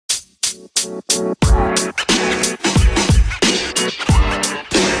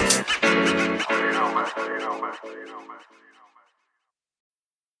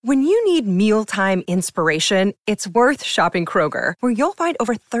When you need mealtime inspiration, it's worth shopping Kroger, where you'll find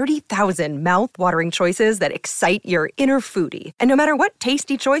over 30,000 mouth-watering choices that excite your inner foodie. And no matter what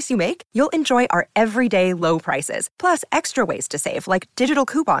tasty choice you make, you'll enjoy our everyday low prices, plus extra ways to save, like digital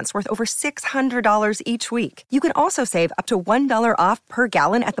coupons worth over $600 each week. You can also save up to $1 off per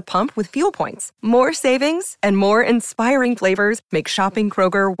gallon at the pump with fuel points. More savings and more inspiring flavors make shopping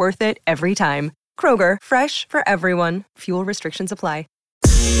Kroger worth it every time. Kroger, fresh for everyone. Fuel restrictions apply.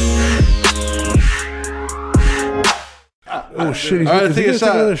 Oh shit! All right, take a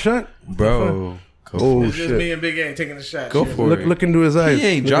shot. Another shot, bro. Oh It's shit! just me and Big A taking a shot. Go Shit. for it. Look into his eyes. He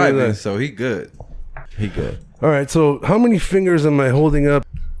ain't Look at his driving, eyes. so he good. He good. All right. So how many fingers am I holding up?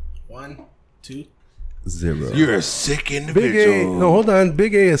 1, 2. 0. You're a sick Big individual. A. No, hold on.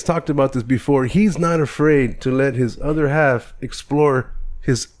 Big A has talked about this before. He's not afraid to let his other half explore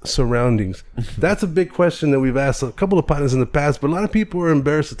his surroundings. That's a big question that we've asked a couple of partners in the past, but a lot of people are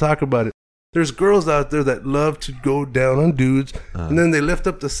embarrassed to talk about it. There's girls out there that love to go down on dudes, and then they lift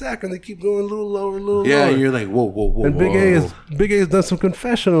up the sack and they keep going a little lower, a little Yeah, lower. and you're like, whoa. And Big A has done some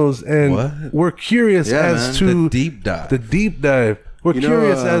confessionals, and What? we're curious Yeah, as man. to The deep dive. The deep dive. We're You know,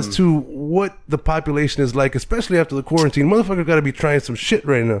 curious as to what the population is like, especially after the quarantine. Motherfuckers got to be trying some shit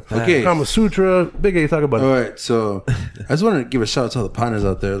right now. Okay. Kama Sutra. Big A, talk about All it. right, so I just want to give a shout out to all the partners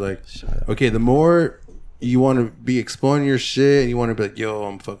out there. Like, okay, the more you want to be exploring your shit, and you want to be like, yo,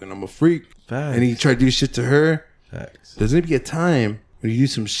 I'm a freak, Facts. and you try to do shit to her. Facts. There's gonna be a time when you do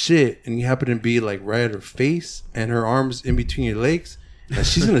some shit, and you happen to be like right at her face, and her arms in between your legs, and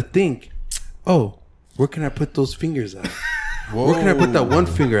she's gonna think, oh, where can I put those fingers at? Where can I put that one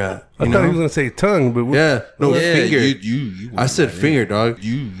finger at? I You thought he was know? going to say tongue, but Yeah, no Yeah, finger. you I said went right finger, in. dog.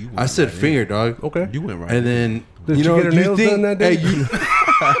 You went I said right in. finger, dog. okay. You went right. And then Did you you know, get her you nails think, done that day? Hey, you,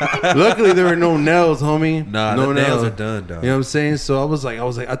 luckily there were no nails, homie. Nah, no the nails are done, dog. You know what I'm saying? So I was like,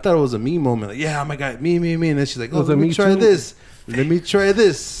 I thought it was a me moment. Like, yeah, oh my god, me. And then she's like, oh, Was it let me me try too? this. Let me try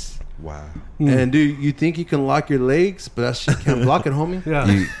this. Wow. And dude, you think you can lock your legs, but that shit can't block it, homie. Yeah.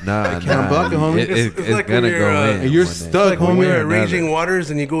 Nah, can't block it, homie. It's It's like gonna when you're, go in. and you're one day. stuck, like when homie. you're at Another. Raging Waters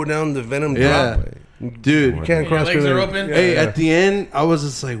and you go down the Venom Yeah. drop. Dude, You can't Your cross legs your are leg. open? hey, Yeah. at the end, I was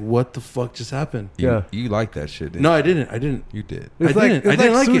just like, what the fuck just happened? Yeah. You like that shit, didn't No, I didn't. you? did. It's I like, didn't. it's I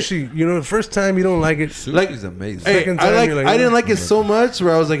didn't like like it. sushi. You know, the first time you don't like it. Sushi's amazing. Hey, Second I time, like. you're like, I didn't oh. like it so much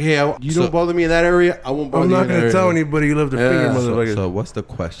where I was like, hey, you So- don't bother me in that area. I won't bother I'm you not in that going to area. tell anybody you love the Yeah. finger, So- motherfucker. So what's the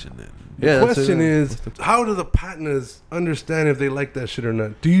question then? Yeah, The that's question it. is, how do the partners understand if they like that shit or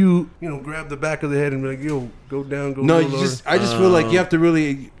not? Do you grab the back of the head and be like, yo, go down, go No, lower? I just feel like you have to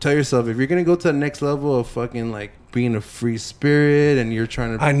really tell yourself if you're gonna go to the next level of fucking like being a free spirit and you're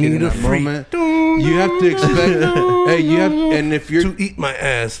trying to I get need in a that free moment, you have to expect. Hey, you have, and if you're, to eat my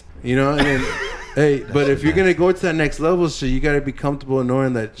ass. you know, and then, hey, but if you're gonna go to that next level, so you got to be comfortable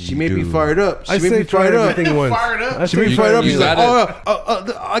knowing that she You may be do. fired up. She I may say be try fired up. everything once. Fired up. I She say may be try fired up. everything She's like,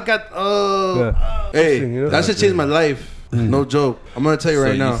 gotta- I got. Yeah. Hey, You know? that should change my life. No joke. I'm gonna tell you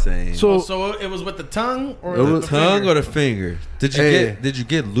right so now. You saying So it was with the tongue or It the was tongue finger? or the finger? Did you Hey. did you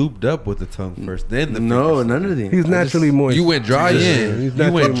get lubed up with the tongue first, then the No, fingers? none of them. He's naturally moist. You went dry He's in. You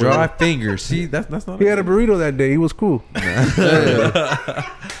naturally went dry moist. fingers. See, that's not. He had a burrito that day. He was cool.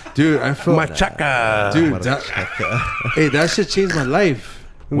 Dude, I felt Machaca. Dude, hey, that shit changed my life.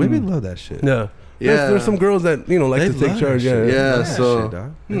 Women love that shit. Yeah. Yeah. There's some girls that, like They to take love charge. that Yeah. shit. Yeah, They love that so- shit,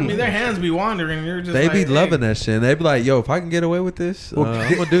 dog. I mean, their hands be wandering. You're just They like, be hey. loving that shit. And they be like, "Yo, if I can get away with this, I'm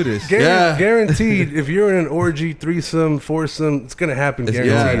gonna do this." Yeah. Guaranteed, if you're in an orgy, threesome, foursome, it's gonna happen. It's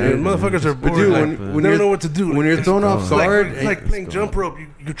Guaranteed. gonna dude. happen. Motherfuckers are But bored. dude, like, when they you're- don't know what to do. when you're thrown off it's like, guard, it's like playing it's jump rope.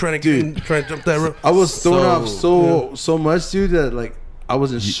 You're trying to Dude. trying to jump that rope. I was thrown off So- so much, dude, that like I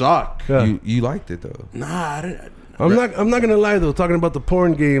was in shock. Yeah. You liked it though. Nah, I didn't. I'm not gonna lie though. Talking about the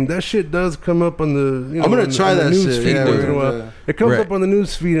porn game, that shit does come up on the. I'm gonna on the- try on the that news shit. feed Yeah, once in a we're while. gonna- It comes Right. up on the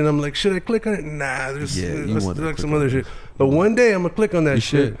news feed, and I'm like, should I click on it? Nah, there's Yeah, you let's want to like click some on other it. shit. But one day I'm gonna click on that You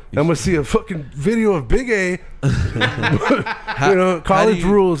shit. should. You I'm gonna see a fucking video of Big A. How College do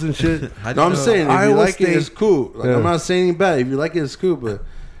you- rules and shit. How do No, you I'm know? saying if you Iowa like State- it, it's cool. Like, Yeah. I'm not saying anything bad. If you like it, it's cool. But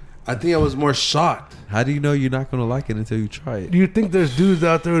I think I was more shocked. How do you know you're not gonna like it until you try it? Do you think there's dudes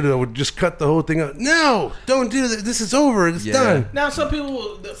out there that would just cut the whole thing out? No, don't do that. This is over. It's Yeah. done. Now some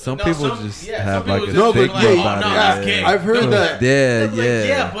people, Some people just have, some like, people a just stigma like, oh, about no, it. that's Yeah. gay. I've heard Don't do that. Yeah, I'm like, yeah.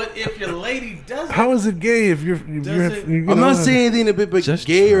 yeah, but if your lady does it, How is it gay if you're? it- I'm not saying anything a bit Just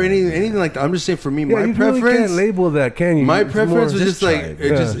gay or try anything like that. I'm just saying for me, Yeah, my you really preference. can't label that, can you? My It's preference more- was Just just like try it.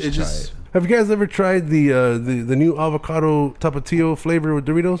 it. Yeah. Just it Just just. Have you guys ever tried the new avocado tapatio flavor with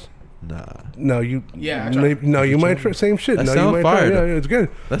Doritos? Nah. No, you. Yeah, I tried. Maybe, no, you might try. Same shit. That No, you sound might fire, try. though. Yeah, it's good.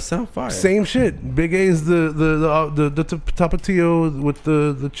 That sound fire. Same shit. Big A is the tapatio with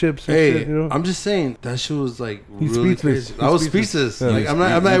the chips. And Hey, shit, you know? I'm just saying that shit was like He's really speechless. crazy. He's I was speechless. speechless. Yeah. Like I'm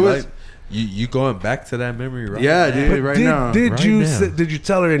not. I was. You going back to that memory, right? Yeah, now? dude. But right did, now. Did Right you now. did you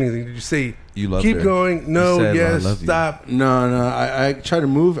tell her anything? Did you say You loved keep her. going? No, You said, "I yes, love you." stop. No. I tried to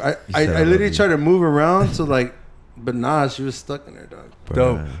move. I said, "I love literally you." tried to move around to like, but nah, she was stuck in there, dog.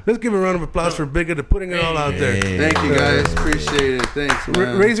 Dope. Bruh. Let's give a round of applause for Bigger to putting it all out there. Hey. Thank you guys. Appreciate it. Thanks,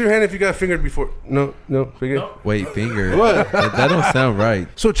 man. Raise your hand if you got fingered before. No, Bigger. Nope. Wait, finger. What? That don't sound right.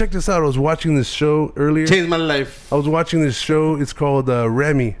 So check this out. I was watching this show earlier. Changed my life. I was watching this show. It's called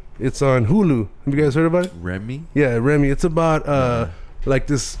Remy. It's on Hulu. Have you guys heard about it? Remy? Yeah, Remy. It's about like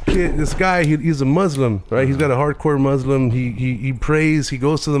this kid, this guy. He's a Muslim, right? He's got a hardcore Muslim. He prays. He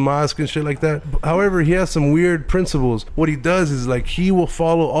goes to the mosque and shit like that. However, he has some weird principles. What he does is like he will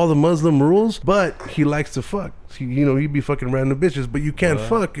follow all the Muslim rules, but he likes to fuck. He'd be fucking random bitches, but you can't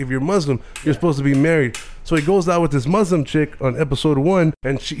fuck if you're Muslim. You're supposed to be married. So he goes out with this Muslim chick on episode 1,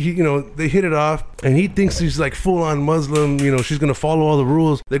 and they hit it off, and he thinks she's like full on Muslim. She's gonna follow all the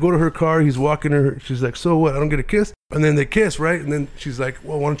rules. They go to her car. He's walking her. She's like, "So what? I don't get a kiss?" And then they kiss, right? And then she's like,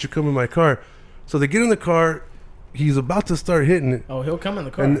 "Well, why don't you come in my car?" So they get in the car. He's about to start hitting it. Oh, he'll come in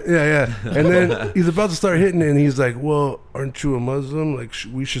the car. And yeah. And then he's about to start hitting it, and he's like, "Well, aren't you a Muslim? Like,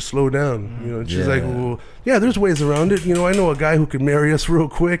 we should slow down." And she's like, "Well, yeah, there's ways around it. I know a guy who can marry us real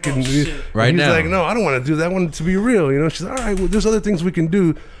quick." And, Right he's now. like, "No, I don't want to do that. I want it to be real." She's like, "All right, well, there's other things we can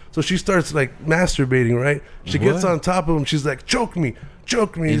do." So she starts like masturbating, right? She gets What? on top of him. She's like, choke me.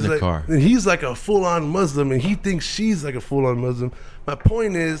 In He's the like, car. and he's like a full-on Muslim, and he thinks she's like a full-on Muslim. My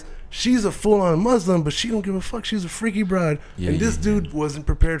point is, she's a full-on Muslim, but she don't give a fuck. She's a freaky broad, and this dude wasn't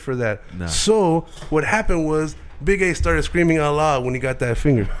prepared for that. Nah. So what happened was, Big A started screaming Allah when he got that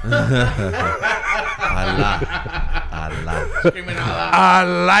finger. Allah. Screaming out loud. I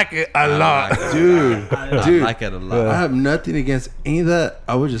like it a lot. Dude, I dude. like it a lot. I have nothing against any of that.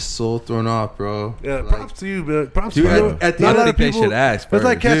 I was just so thrown off, bro. Yeah, Like, props to you, man. Props Dude, to you. at the Not end a of lot of they people should ask It's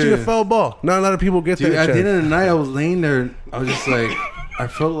like first. catching a Dude. foul ball. Not a lot of people get dude, that at the chance. end of the night, I was laying there. I was just like, I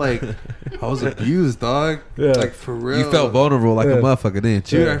felt like I was abused, dog. Yeah. Like for real. You felt vulnerable like Yeah. a motherfucker,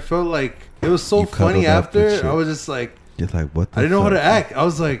 didn't you? Dude, I felt like it was so You funny cuddled up and after. shit. I was just like, You're like, what the I didn't know how fuck? to act. I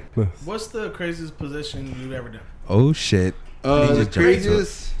was like, What's the craziest position you've ever done? Oh, shit. He the just jumped into it.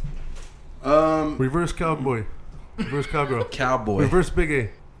 craziest. Reverse cowboy. Reverse cowgirl. Cowboy. Reverse Big A.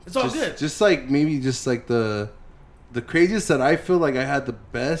 It's all good. Just like maybe just like the craziest that I feel like I had the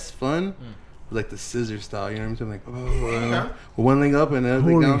best fun was like the scissor style. You know what I'm saying? Like one leg up and another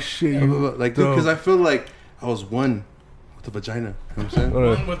leg Holy down. shit, Like dope. because I feel like I was one with the vagina. You know what I'm saying?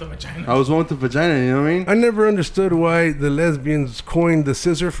 One with a vagina. I was one with the vagina. You know what I mean? I never understood why the lesbians coined the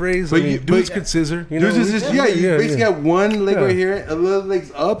scissor phrase. But I mean, you- dudes but- could scissor. You Dude, know? just you basically have one leg Yeah. right here, a little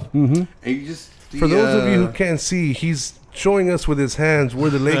leg's up, and you just For those of you who can't see, he's showing us with his hands where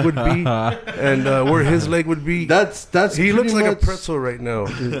the leg would be and where his leg would be. that's He looks pretty like much- a pretzel right now.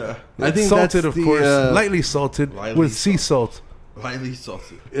 I think Salted, that's of the, course, uh, lightly salted lightly with sea salt. Lightly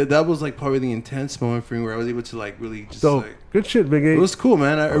salty. That was like probably the intense moment for me where I was able to like really just So like. good shit, Big A. It was cool,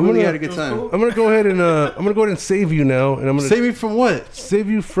 man. I I'm really gonna- had a good time. I'm gonna go ahead and save you now, and I'm gonna Save me from what? save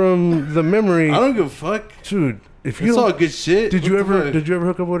you from the memory, I don't give a fuck. dude. If you It's all don't- good shit. did you What the ever fuck?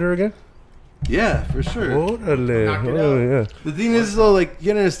 hook up with her again? Yeah, for sure. Orale, Knocked it orale, yeah. The thing is, though, like you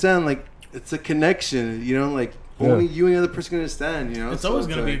gotta understand, like it's a connection. You know, like only you and the other person can understand. You know, It's So always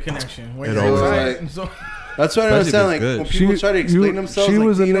gonna be a like- connection. Where It you're always excited, is. so- That's what I Especially understand. if Like it's when good. people try to explain themselves, She like,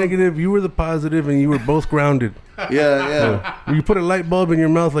 was a you know- negative, you were the positive, and you were both grounded. Yeah. You put a light bulb in your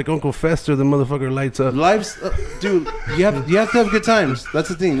mouth like Uncle Fester, the motherfucker lights up. Life's, dude. You have to have good times. That's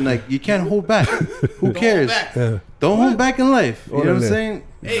the thing. Like you can't hold back. Who cares? back. Yeah. Don't hold back in life. You know what I'm Orale. saying?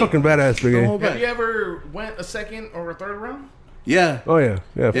 Hey, Fucking badass, Big Don't A. hold have back. you ever went a second or a third round? Yeah. Oh yeah,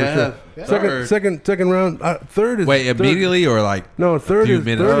 yeah, for Yeah, I sure. have. Second round. Third is Wait, third- immediately or like No, third few is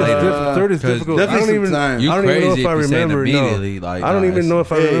minutes third is, later? third is 'Cause difficult. I definitely don't even. some time. You I don't even know crazy if I if you saying remember. No. immediately, like, I don't nah, even know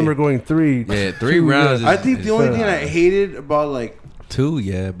if I Hey. remember going three. Yeah, 3 two, rounds. yeah. I think the only thing I hated about like 2,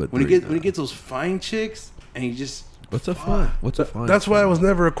 yeah, but when he 3, gets when he gets those fine chicks and he just what's a fun? What's a fun? That's why I was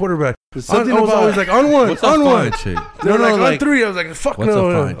never a quarterback. There's I something was about- always like on one, What's a on fun one. chick? They were No, like, on like- 3. I was like, fuck What's a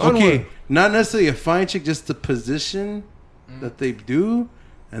no. fine on okay, one. not necessarily a fine chick, just the position that they do,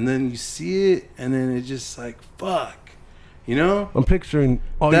 and then you see it, and then it's just like fuck, You know? I'm picturing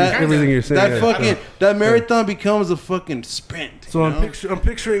That- everything you're saying. That yeah. fucking that marathon becomes a fucking sprint. So you I'm know?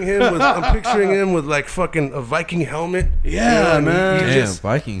 picturing him with like fucking a Viking helmet. Yeah, and man. He Damn, just,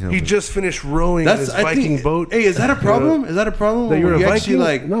 Viking he helmet. just finished rowing That's his I Viking think, boat. Hey, is that a problem? Is that a problem? That you're When a you Viking? actually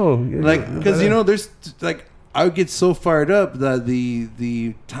like No, like because you know there's like I would get so fired up that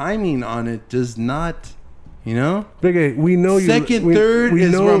the timing on it does not, you know. Big A, we know you. Second, third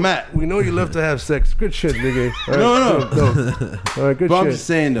is know, where I'm at. We know you love to have sex. Good shit, Big A. All right, No. All right, good But I'm shit. just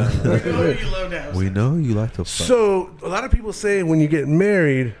saying though. You love that. We know you like to fuck. So a lot of people say when you get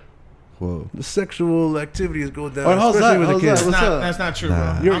married, Whoa. the sexual activities go down, Oh, how's especially that? with How's the kids. that? That's What's not, up? that's not true,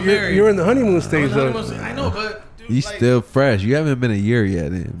 Nah. bro. You're, I'm you're, married. you're in the honeymoon I'm stage, in the though. honeymoon stage. I know, but dude, You like, still fresh. You haven't been a year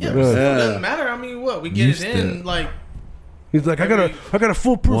yet, then. yeah, bro. but still Yeah. doesn't matter. I mean, what we You get it still- in like He's like, I got a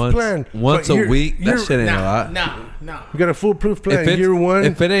foolproof plan. Once But a you're- week. That you're- shit ain't a lot. nah. You got a foolproof plan. If, it's, Year one,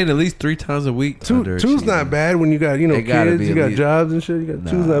 if it ain't at least 3 times a week, two's underachieving. not bad when you got It gotta kids, be you at got least- jobs and shit. You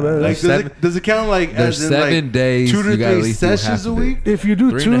got two's not bad. Like Seven- does it count like There's as in 7 like days. 2 to you gotta at 3 least do half sessions a of it. week? If you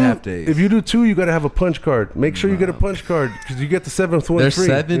do 3.5 two, days. if you do two, you got to have a punch card. Make sure you get a punch card because you get the 7th one There's free.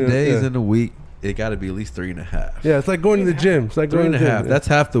 7 Yeah, days yeah. in a week. It got to be at least 3.5. Yeah, it's like going to the gym. It's like going to the 3.5. gym. That's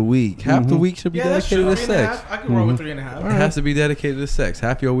half the week. Half the week should be Yeah, that's dedicated true. to 3.5. sex. I can roll with 3.5. It has to be dedicated to sex.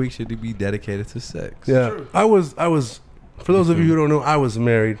 Half your week should be dedicated to sex. yeah. True. I was. For those of you who don't know, I was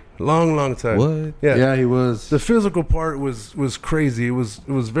married long time. What? Yeah. Yeah, he was. The physical part was crazy. It was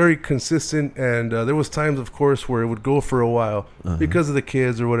very consistent, and there was times, of course, where it would go for a while because of the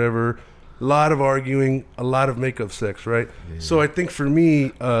kids or whatever. A lot of arguing, a lot of makeup sex, right? So I think for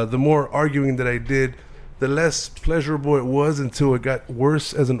me, the more arguing that I did, the less pleasurable it was until it got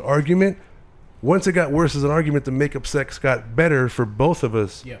worse as an argument. Once it got worse as an argument, the makeup sex got better for both of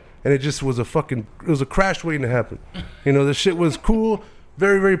us. Yeah. And it just was it was a crash waiting to happen. You know, the shit was cool,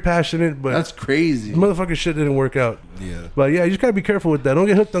 very, very passionate, but That's crazy. motherfucking shit didn't work out. Yeah. But yeah, you just gotta be careful with that. Don't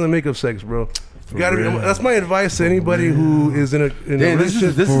get hooked on the makeup sex, bro. You gotta. real. That's my advice to anybody who is in a Damn, this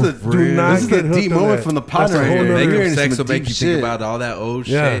is relationship. a Do not this is get a hooked deep on moment that. from the pod That's a right whole here. nother- You're Makeup into sex some will make deep you shit. think about all that old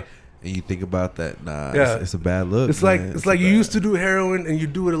Yeah. shit, and you think about that. Nah, Yeah. it's a bad look. It's like man. it's like a you bad- used to do heroin and you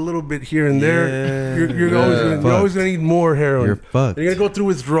do it a little bit here and there. Yeah. You're Yeah. you're always gonna need more heroin. You're fucked. You're gonna go through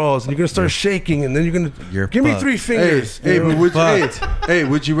withdrawals and you're gonna start shaking and then you're gonna You're give me fucked. 3 Hey, fingers. hey, you know? but would you, Fucked. hey,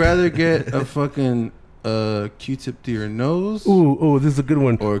 would you rather get a fucking Q-tip to your nose? Ooh, this is a good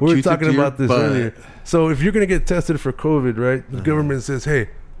one. Or We were Q-tip talking to your about this butt. earlier. So if you're gonna get tested for COVID, right? The government says, hey,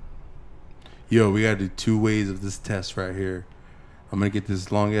 Yo, we gotta do 2 ways of this test right here. I'm gonna get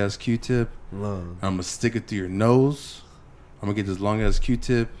this long ass Q-tip. Long. I'm gonna stick it through your nose. I'm gonna get this long ass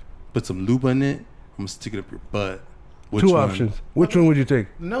Q-tip, put some lube in it. I'm gonna stick it up your butt. Which 2 one? options. Which one would you take?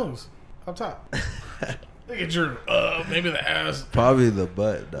 Nose up top. Look at your maybe the ass. Probably the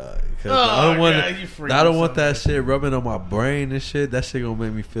butt, dog. 'Cause Oh, I don't want God, you freaking I don't want that something. shit rubbing on my brain and shit. That shit gonna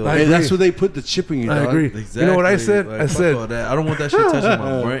make me feel. I Hey, agree. that's where they put the chip in you, I dog. agree. Exactly. You know what I said? Like, I fuck said- all that. I don't want that shit touching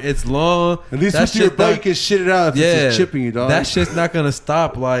my brain. It's long. At least that with your shit's butt, not- you can shit it out if yeah, it's a chip in you, dog. that shit's not gonna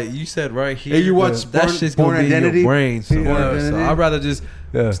stop. Like you said right here. Hey, you watch that Born- shit's Born gonna be in Identity? your brain. So, Born so Identity? I'd rather just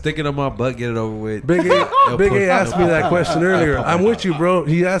Yeah. stick it on my butt, get it over with. Big A, Big A asked me that question earlier. pop I'm my with you, bro.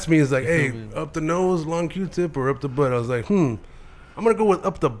 He asked me, he's like, hey, up the nose, long Q-tip, or up the butt? I was like, I'm gonna go with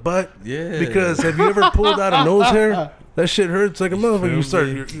up the butt. Yeah. Because have you ever pulled out a nose hair? That shit hurts like a motherfucker. You feel start,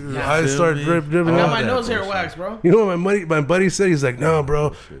 me? your eyes start me? dripping I got out. my that nose hair bullshit. waxed, bro. You know what my buddy said? He's like, no,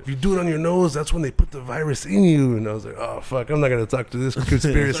 bro. If you do it on your nose, that's when they put the virus in you. And I was like, oh fuck, I'm not gonna talk to this So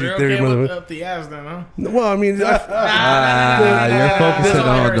conspiracy you're theory okay with motherfucker. up the ass then, huh? Well, I mean, You're focusing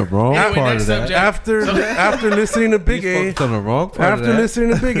on the wrong Anyway, part next of that. subject. after listening to Big You A, focused on the wrong part of after that.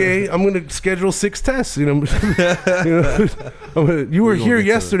 listening to Big A, I'm gonna schedule 6 tests. You know, you were gonna here get to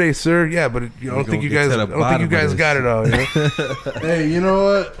yesterday, sir. Yeah, but I don't think you gonna guys. get to I the don't think you bottom of guys this. got it all. You know? Hey, you know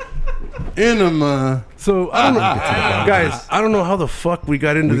what? Enema. So I don't know, guys. I don't know how the fuck we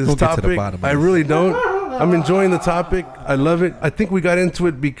got into We this gonna get to the topic. bottom of I this. really don't. I'm enjoying the topic. I love it. I think we got into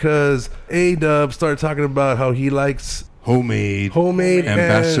it because A-Dub started talking about how he likes Homemade. homemade And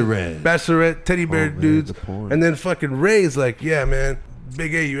bachelorette. teddy bear man, dudes, the porn. and then fucking Ray's like, yeah, man.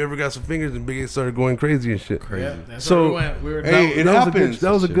 Big A, you ever got some fingers? And Big A started going crazy and shit. Yeah, that's So- where we went. We were Hey, it that was a happens. good,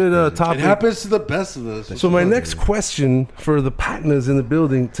 that was a good topic. It happens to the best of us. So my next question for the partners in the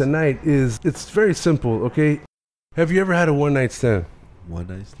building tonight is, it's very simple, okay? Have you ever had a one-night stand? One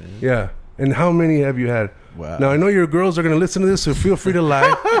night stand. Yeah. And how many have you had? Wow. Now, I know your girls are going to listen to this, so feel free to lie.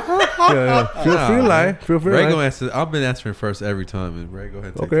 Feel free to lie. Feel free Ray to gonna lie. answer. I've been answering first every time, and Ray, go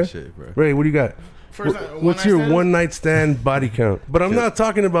ahead and take Okay. the shit, bro. Ray, what do you got? First, What's your one night stand body count? But I'm not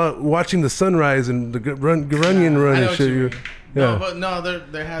talking about watching the sunrise and the Runyon run I know and what shit. you mean. Yeah. No, but no,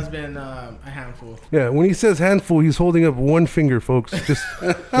 there has been a handful. Yeah, when he says handful, he's holding up one finger, folks. Just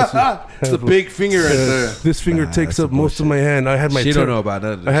It's a big finger right there. this finger takes that's up most of my hand. I had my She don't know about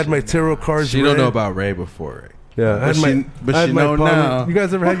none of this I had my shit. tarot cards. She read. don't know about Ray before. Ray. Yeah, I had But I had she my know palm now. read. You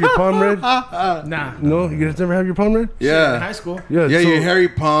guys ever had your palm read? Nah. No, you guys never have your palm read? In Yeah. high school. Yeah, Yeah, so your hairy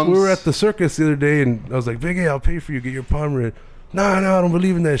palms. we were at the circus the other day, and I was like, "Big A, I'll pay for you. Get your palm read." No, I don't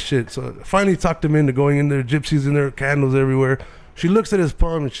believe in that shit. So I finally talked him into going in there. Gypsies in there, candles everywhere. She looks at his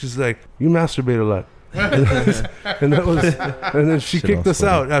palm and she's like, "You masturbate a lot." and then she Shit kicked was us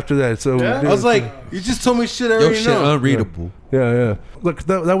funny. out after that. So Yeah? I was like, you just told me shit I Your already shit know. unreadable. yeah. Look,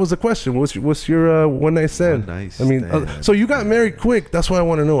 that was the question. What's your one night stand? One night I mean, stand. so you got married quick. That's why I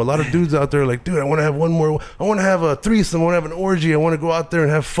want to know. A lot of dudes out there are like, dude, I want to have one more. I want to have a threesome. I want to have an orgy. I want to go out there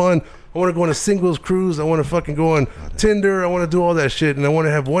and have fun. I want to go on a singles cruise. I want to fucking go on Tinder. I want to do all that shit. And I want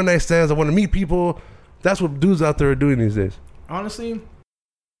to have one night stands. I want to meet people. That's what dudes out there are doing these days. Honestly,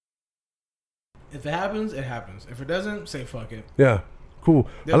 if it happens, it happens. If it doesn't, say fuck it. Yeah. Cool.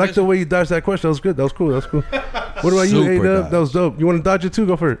 I like the way you dodged that question. That was good. That was cool. What about you, Super A-Dub? dodge. That was dope. You want to dodge it too?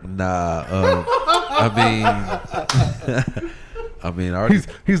 Go for it. Nah. I mean, I already,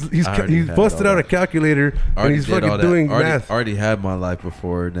 He's I already had busted all out a that. calculator and already he's did all fucking that. doing already, math. already had my life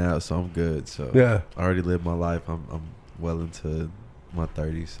before now, so I'm good. So Yeah. I already lived my life. I'm well into my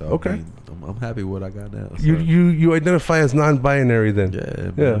 30s. So Okay. I mean, I'm happy with what I got now. So. You identify as non-binary then. Yeah,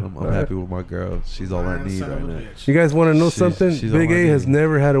 man, Yeah, I'm alright. happy with my girl. She's all I Man, need son right of a now. bitch. You guys want to know She's- something? she's Big all I A has need.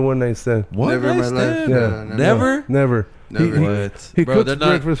 never had a one night stand. One Never in night my life. stand? Yeah. Never? Never. Never. He, What? he Bro, cooks they're not-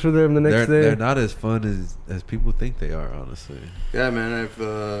 breakfast for them the next day. They're not as fun as people think they are. Honestly, Yeah, man,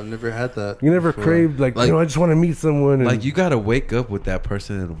 I've never had that. You never before. craved like, Like- I just want to meet someone. And, like you gotta wake up with that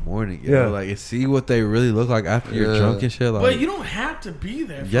person in the morning. You Yeah. know? Like and see what they really look like after you're Yeah. drunk and shit. Like, But you don't have to be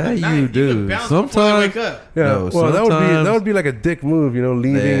there. For Yeah, the you night. do. can bounce before they Sometimes- wake up. yeah. No, well, that sometimes- would be like a dick move,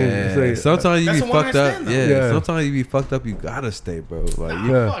 leaving. And yeah. say, Sometimes you That's be a one-night fucked up. stand, though. Yeah. Yeah. Sometimes you be fucked up. You gotta stay, bro. Like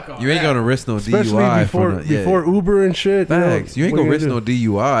you, Yeah. Fuck all you ain't that. gonna risk no especially DUI before for no, yeah. before Uber and shit. Facts. You ain't what gonna are risk do? no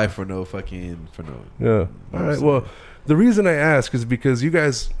DUI for no fucking for no. Yeah. All right. Well, the reason I ask is because you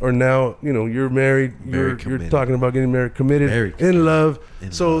guys are now, you're married. You're committed. talking about getting married, committed, Very in love.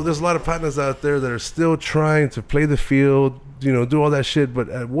 In So love. there's a lot of partners out there that are still trying to play the field, do all that shit. But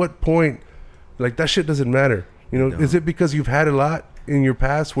at what point, like that shit doesn't matter? Is it because you've had a lot in your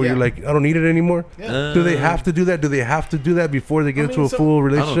past where Yeah. you're like, I don't need it anymore? Yeah. Do they have to do that? Do they have to do that before they get into a full I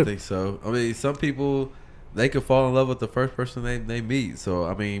relationship? don't think so. I mean, some people they could fall in love with the first person they meet. So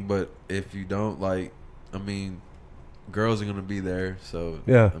I mean, but if you don't girls are gonna be there. So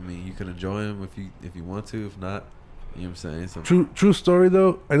Yeah. I mean, you can enjoy them if you want to. If not, you know what I'm saying. So, True story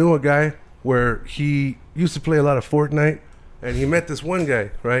though. I know a guy where he used to play a lot of Fortnite, and he met this one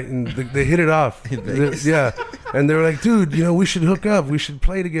guy, right? And they hit it off. In Vegas. Yeah, and they were like, dude, we should hook up. We should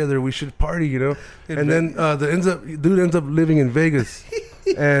play together. We should party, And then dude ends up living in Vegas,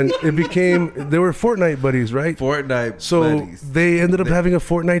 and it became they were Fortnite buddies, right? Fortnite. So buddies. they ended up having a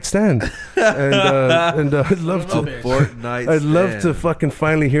Fortnite stand, and I'd love Son of to. a bitch. Fortnite. I'd love to stand. fucking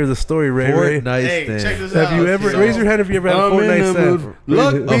finally hear the story, Ray. Fortnite Hey, stand. check this out. Have you ever So- raise your hand if you ever had a I'm in Fortnite the stand? mood.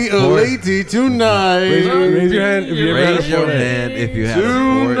 Luck be a Fort- lady tonight. Raise your hand if you ever had a Raise your Fortnite. hand if you have a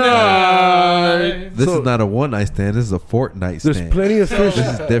Fortnite. Tonight. This So- is not a one night stand. This is a Fortnite There's stand. plenty of fish.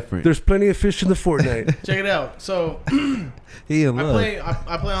 This is different. There's plenty of fish in the Fortnite. Check it out. So He in I love.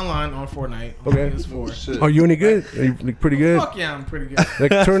 play online on Fortnite. Okay. PS4. Are you any good? Are you like, pretty good? Fuck yeah, I'm pretty good.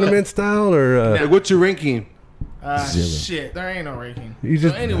 Like tournament style, or Yeah. Like, what's your ranking? Zero. Shit, there ain't no ranking. you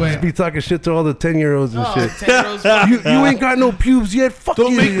just, so anyway, just be talking shit to all the 10-year-olds and oh, shit? 10 years fucking You ain't got no pubes yet. Fuck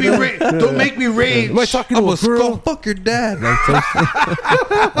Don't you. make me rage. Don't make me rage. Am I talking I'm to a gonna girl? fuck your dad.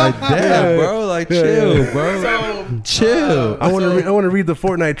 Like, like damn, bro. Like, chill, bro. So Chill. I want to read the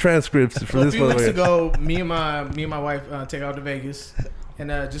Fortnite transcripts for a this few weeks motherfucker. ago, me and my wife take out to Vegas, and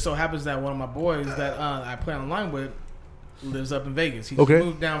just so happens that one of my boys that I play online with lives up in Vegas. He just Okay.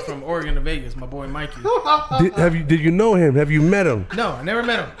 moved down from Oregon to Vegas. My boy Mikey. Did you know him? Have you met him? No, I never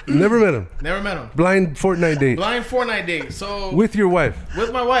met him. Never met him. Never met him. Blind Fortnite date Blind Fortnite date. So with your wife.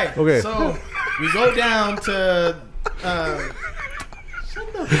 with my wife. Okay. So we go down to.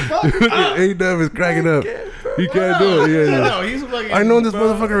 Shut the fuck up. A-Dub is cracking up. He can't do it. Yeah, yeah. No, he's fucking. I known this bro.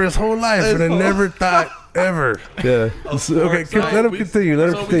 motherfucker his whole life, and I never thought ever. Yeah. Okay, let him continue. Let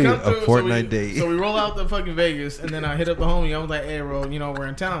him So we continue. come through, Fortnite date. So we roll out to fucking Vegas, and then I hit up the homie. I was like, "Hey, bro, you know we're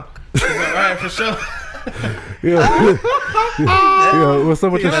in town." He's like, "All right, for sure." Yo, what's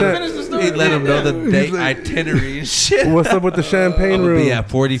up with the Can I finish the champagne? story? He let him know the He's date like- itinerary and shit. What's up with the champagne I'm gonna room? be at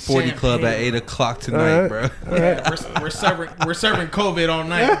 4040 Club at Champagne. 8 o'clock tonight, bro. Yeah, we're serving COVID all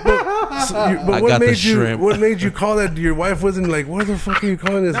night. But I what got the made you? shrimp. What made you call that? Your wife wasn't like, "What the fuck are you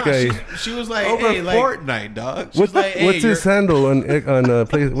calling this Nah, guy?" she was like, Over "Hey, like, Fortnite, dog. What's like, hey, what's his handle on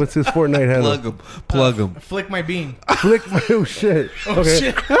play? What's his Fortnite handle? Plug him. flick my bean." Flick my oh shit. Okay.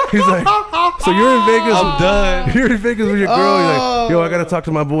 shit. He's like, so you're in Vegas. I'm done. You're in Vegas with your girl. You're like, yo, I gotta talk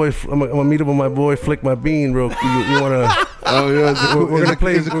to my boy. I'm gonna meet up with my boy. Flick my bean, real. You wanna? Oh yeah, We're gonna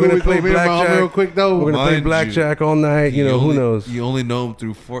play. We're gonna play blackjack real quick though. We're gonna play Mind blackjack all night. You know, who knows? You only know him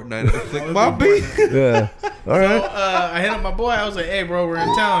through Fortnite. And Flick my beat. Yeah. All So right. I hit up my boy. I was like, "Hey, bro, we're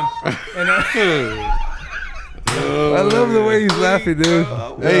in town." And I love the way he's laughing, dude.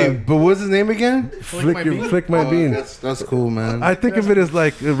 Hey, but what's his name again? my bean. Flick my bean. That's cool, man. I think of it as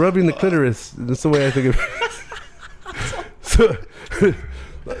like rubbing the clitoris. That's the way I think of it.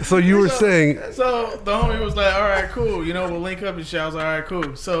 So you were saying, so the homie was like, "All right, cool. You know, we'll link up and shit." I was like, "All right,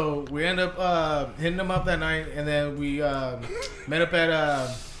 cool." So we end up hitting them up that night, and then we met up at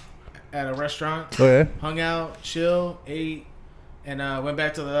a restaurant, oh yeah, hung out, chill, ate, and went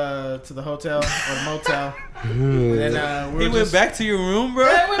back to the hotel or the motel. And then we He were went just, back to your room, bro.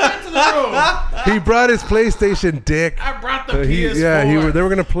 Yeah, I went back to the room. he brought his PlayStation, dick. I brought the He, PS4. yeah, they were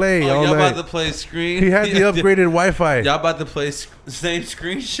gonna play Oh, all y'all night. about to play screen? He had the upgraded Wi-Fi. Y'all about to play same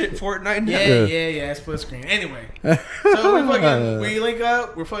screen shit Fortnite now? Yeah, split screen. Anyway, so we link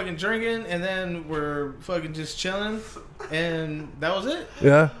up, we're fucking drinking, and then we're fucking just chilling, and that was it.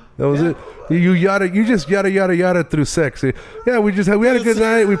 Yeah, that was it. You just yada through sex. Yeah, we had a good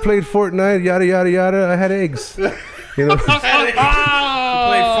night. We played Fortnite. Yada. I had eggs. You know. We played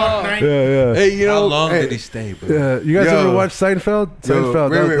Fortnite. Yeah. Hey, you know, How long hey, did he stay, bro? Yeah, you guys Yo. ever watch Seinfeld?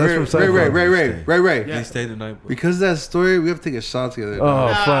 Seinfeld. That's from Seinfeld. Ray. Yeah. He stayed the night, bro. Because of that story, we have to take a shot together. Oh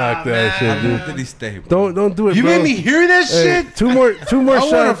Nah, fuck that man. shit, How dude. long did he stay, bro? Don't do it, You bro. made me hear that Hey, shit. two more I want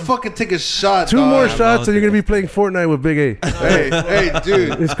shots. to fucking take a shot. Two dog. more shots, long and you're gonna be playing Fortnite with Big A. Hey,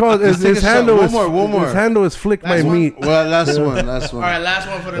 dude. It's called. Just His take a shot. handle One is. more. His handle is Flick My Last one? Meat. Well, last one. All right, last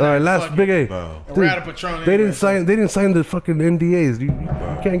one for the All right, night. last Fuck Big it. A. Bro. We're out of Patron. They anyway, didn't sign. They didn't sign the fucking NDAs. You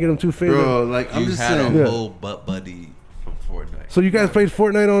can't get them too famous. Bro, like I'm You just had saying. a Yeah. whole butt buddy from Fortnite. So you guys played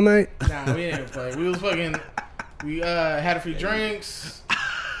Fortnite all night? Nah, we didn't play. We was fucking. We had a few drinks,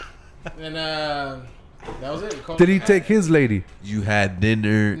 and that was it. We called Did he it. take his lady? You had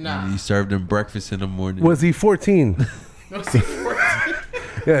dinner. Nah. And you served him breakfast in the morning. Was he 14? No, see, 14.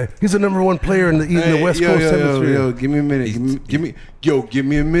 Yeah, he's the number one player in the West yo, Coast yo, Hemisphere. Yo, give me a minute. Give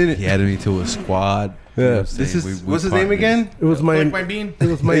me a minute. He added me to a squad. You know Yeah. what I'm saying? This is We what's his name partners. again? It was my. Flick my bean. It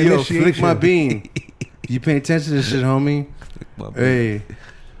was my Hey, yo, initiation. flick my bean. You paying attention to this shit, homie? My bad. Hey,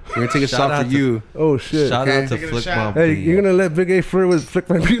 we're gonna take a Shout shot out for to- you. Oh shit! Shout Okay. out to Taking a Flick shot. My Hey, Bean. you're gonna let Big A flirt with Flick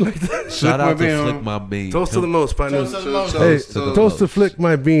My Bean like that? Shout my out to bean, Flick huh? My Bean. Toast to the most, partner. Toast to the most. Hey, Toast to the toast to Flick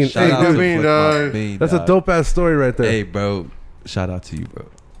My Bean. Shout Hey, out to dude, Bean, Flick My dog. Bean, that's a dog. dope ass story right there. Hey, bro. Shout out to you, bro.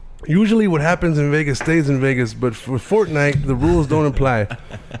 Usually, what happens in Vegas stays in Vegas, but for Fortnite, the rules don't apply.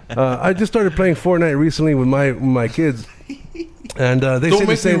 I just started playing Fortnite recently with my kids, and they say Don't the make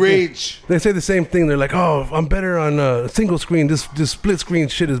me same thing. rage. They say the same thing. They're like, "Oh, I'm better on single screen. This split screen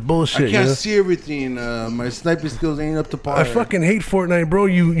shit is bullshit." I can't you know? see everything. My sniping skills ain't up to par. I fucking hate Fortnite, bro.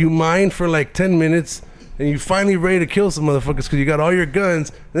 You mine for like 10 minutes, and you finally ready to kill some motherfuckers because you got all your guns,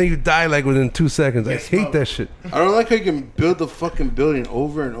 and then you die like within 2 seconds. I hate that shit. I don't like how you can build the fucking building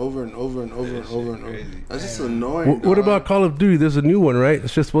over and over and over and over and over and over. That's just annoying. What dog. about Call of Duty? There's a new one, right?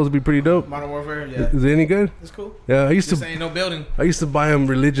 It's just supposed to be pretty dope. Modern Warfare, yeah, Is it any good? it's cool. Yeah, I used Just to ain't no building. buy them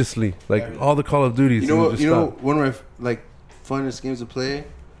religiously, like all the Call of Duties. You know and what? just You know stop. one of my like funnest games to play.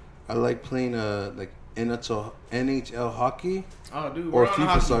 I like playing like NHL hockey Oh, dude, or we're on the FIFA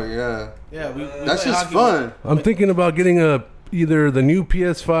hockey. soccer. Yeah, Yeah, we that's play just hockey. fun. I'm thinking about getting either the new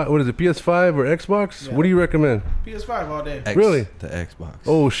PS5. What is it? PS5 or Xbox? Yeah. What do you recommend? PS5 all day. Really? The Xbox.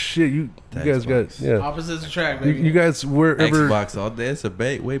 Oh shit! You The guys got Xbox. Opposites attract, You, baby. you guys were ever? Xbox all day. It's a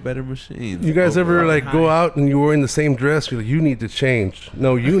way better machine. You guys ever Overall. like go out and you were in the same dress? You're like, you need to change.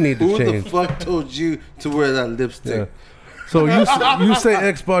 No, you need to Who the change. fuck told you to wear that lipstick? Yeah. So you say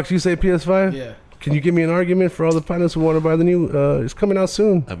Xbox, you say PS5. Yeah. Can you give me an argument for all the partners who want to buy the new? It's coming out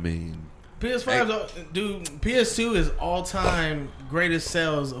soon. I mean, PS5, dude. PS2 is all time greatest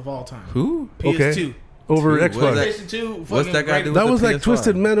sales of all time. who? PS2. Okay. Over Dude, what Xbox. is PlayStation 2. What's fucking that guy great. do? That with was the like PS5?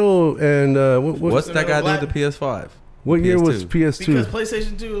 Twisted Metal and What's that guy doing Black- with the PS5? What year was PS2. Because PS2?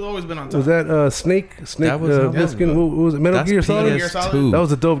 PlayStation 2 has always been on top. Was that Snake? That was on Biscuit? one. What was it? Metal That's Gear Solid? PS2. That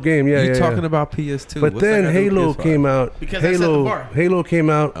was a dope game. Yeah, You yeah. talking yeah. about PS2? But What's that then got to do with Halo PS5? came out. Because they set the bar. Halo came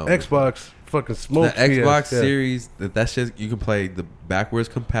out. Oh, Xbox fucking The smoked. Xbox PS, yeah. Series, that's just you can play the backwards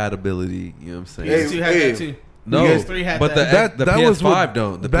compatibility. You know what I'm saying? Hey, PS2 had hey. that too. No, PS3 had but that. the That PS5 was what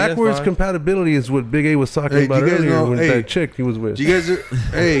don't. The backwards PS5, compatibility is what Big A was talking Hey, about do you guys earlier know- with hey, that chick he was with. You guys are,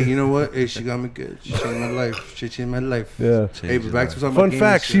 hey, you know what? Hey, she got me good. She changed my life. She changed my life. Yeah. Hey, but back to talking Fun about gaming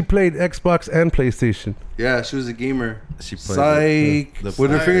fact: shit. she played Xbox and PlayStation. Yeah, she was a gamer. She played Psych. the With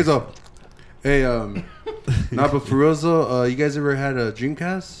her Psych. fingers up. Hey, nah, but for real though, you guys ever had a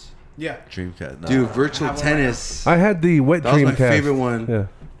Dreamcast? Yeah. Dreamcast. No. Dude, virtual I have one right tennis. I had the Wet That was my Dreamcast. favorite one. Yeah.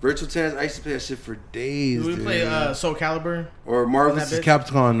 Virtual tennis. I used to play that shit for days. We dude. play Soul Calibur. or Marvel on that vs. bitch.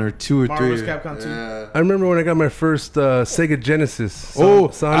 Capcom or 2 or 3. Marvel's Capcom 2. Yeah. I remember when I got my first Sega Genesis.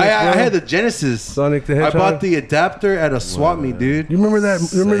 Sonic, I bro. had the Genesis. Sonic the I Hedgehog. bought the adapter at a swap meet, dude. You remember that?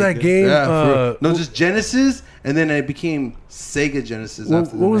 Remember that Sega. game? Yeah, no, just Genesis, and then it became Sega Genesis. What,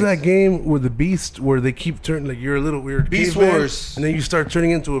 after the what was next. that game with the Beast where they keep turning like you're a little weird Beast caveman, Wars. and then you start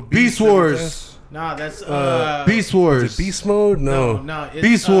turning into a Beast every Wars. Nah, that's Beast time? Wars. Is it Beast Mode? No. No, it's,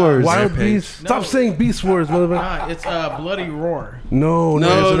 Beast Wars. Wild Rampage. Beast. Stop No. saying Beast Wars, motherfucker. Nah, it's Bloody Roar. No, No,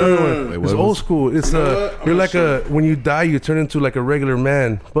 it's another no, one. no, no. Wait, It's what old was- school. It's You know what? I'm you're like gonna when you die, you turn into like a regular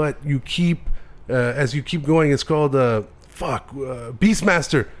man, but you keep as you keep going. It's called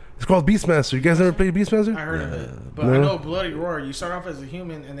Beastmaster. It's called Beastmaster. You guys ever played Beastmaster? I heard of it, but No. I know Bloody Roar. You start off as a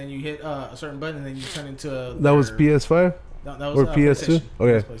human, and then you hit a certain button, and then you turn into a. That was PS5. No, that or was PS2? PlayStation.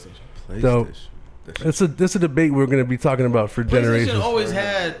 Okay. That was PlayStation. So- PlayStation. That shit- That's a debate we're going to be talking about for generations. PlayStation always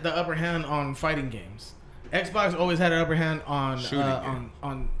had the upper hand on fighting games. Xbox always had an upper hand on Shooting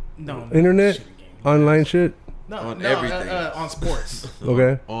on no Internet, shooting game. online shit. No, On no, everything. on sports.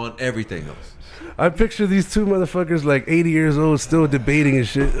 Okay. On everything else. I picture these two motherfuckers like 80 years old still debating and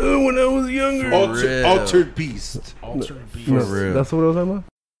shit. Oh, when I was younger. real. Altered Beast. Altered Beast. No, real. That's what I was talking about.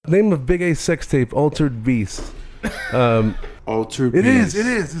 Name of Big A sex tape, Altered Beast. Altered It Beast.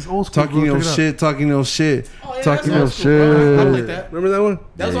 is. It's old school. Talking bro. your Check it out. shit. Talking your shit. Oh, yeah, Talking that's your old school, bro. I like shit. that. Remember that one?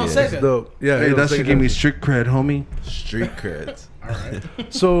 That was on Yeah. Sega. Dope. Yeah. Hey, it that was should Sega. give me street cred, homie. Street creds. All right.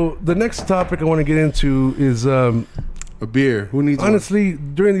 So the next topic I want to get into is A beer. Who needs honestly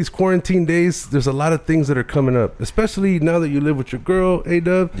during these quarantine days, there's a lot of things that are coming up, especially now that you live with your girl,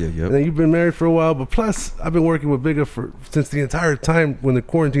 A-Dub. Yeah, yep. And then you've been married for a while, but plus I've been working with Bigga since the entire time when the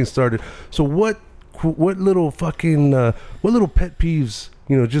quarantine started. So what little fucking what little pet peeves,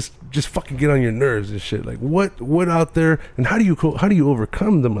 just fucking get on your nerves and shit? Like what out there, and how do you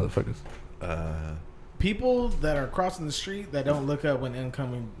overcome the motherfuckers? People that are crossing the street that don't look up when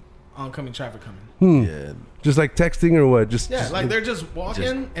oncoming traffic coming. Yeah. Just like texting or what? Yeah, like they're just walking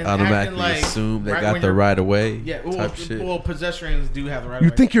Just and acting automatically like assume they right got when the you're- right of way. Yeah, Type shit. well, pedestrians do have the right. You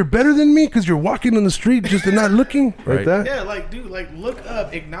of way. think you're better than me because you're walking on the street just and not looking like Right. that? Yeah, like dude, like look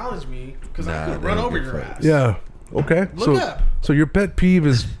up, acknowledge me because I Nah, could they run don't over give your fucks. ass. Yeah. Okay. Look up. So your pet peeve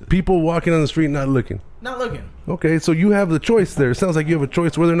is people walking on the street not looking. Not looking. Okay. So you have the choice there. It sounds like you have a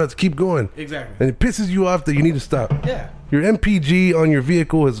choice whether or not to keep going. Exactly. And it pisses you off that you need to stop. Yeah. Your MPG on your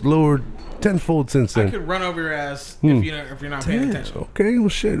vehicle has lowered tenfold since I then. could run over your ass Hmm. if you're not paying attention. Okay. Well,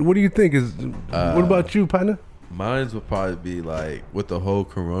 shit. What do you think? What about you, partner? Mines would probably be like with the whole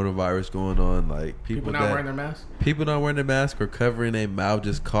coronavirus going on, like People not wearing their mask. people not wearing their mask or covering their mouth,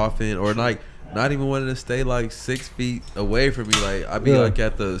 just coughing, or like not even wanting to stay like 6 feet away from me. Like I'd be Yeah. like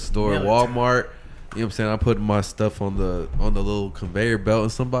at the store, Military. Walmart. You know what I'm saying? I'm putting my stuff on the little conveyor belt,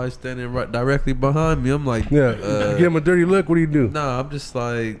 and somebody's standing right directly behind me. I'm like, Yeah. Give him a dirty look. What do you do? Nah, I'm just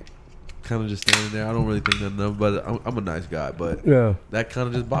like kind of just standing there. I don't really think nothing of it, but I'm a nice guy. But Yeah. that kind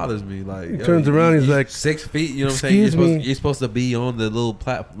of just bothers me. Like He turns around, he's like, 6 feet. You know what I'm saying? "Excuse me." You're supposed to be on the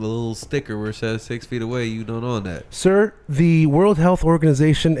little sticker where it says 6 feet away. You don't on that. Sir, the World Health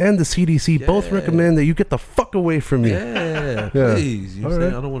Organization and the CDC both Yeah. recommend that you get the fuck away from me. Yeah, Yeah. please. You know what All I'm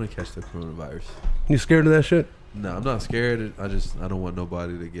saying? right. I don't want to catch the coronavirus. You scared of that shit? No, I'm not scared. I don't want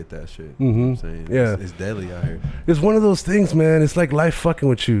nobody to get that shit. Mhm. You know what I'm saying? Yeah. It's deadly out here. It's one of those things, man. It's like life fucking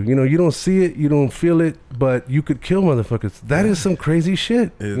with you. You don't see it, you don't feel it, but you could kill motherfuckers. That is some crazy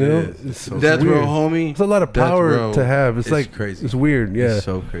shit. It you know? is. It's So Death weird. row, homie. It's a lot of Death power row. to have. It's It's like crazy. It's weird. Yeah. It's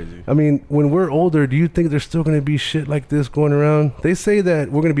so crazy. I mean, when we're older, do you think there's still going to be shit like this going around? They say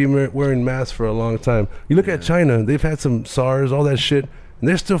that we're going to be wearing masks for a long time. You look at China; they've had some SARS, all that shit, and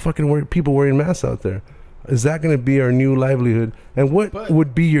there's still fucking people wearing masks out there. Is that going to be our new livelihood? And what But-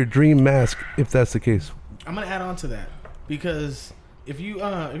 would be your dream mask if that's the case? I'm gonna add on to that because if you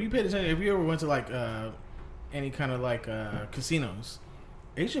paid attention, if you ever went to like any kind of like casinos,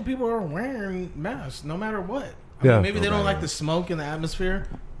 Asian people are wearing masks no matter what. I Yeah. mean, maybe they don't like the smoke in the atmosphere,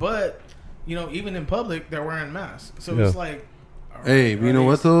 but you know, even in public, they're wearing masks. So Yeah. it's like, Hey, are you know they-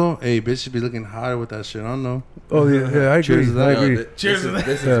 what though? Hey, bitch should be looking hotter with that shit. I don't know. Oh yeah, I agree. Cheers to that. I agree. Cheers to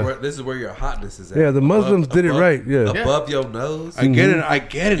that. This is where your hotness is at. Yeah, the Muslims did it right, yeah. above your nose. I get it. I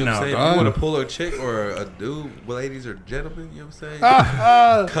get it You know now, what I'm saying? If you want dog. to pull a chick or a dude, ladies or gentlemen, you know what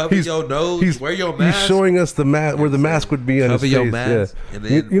I'm saying? Cover He's- your nose, wear your He's mask. showing us the mask where the mask would be on Cover his your face. mask, Yeah. and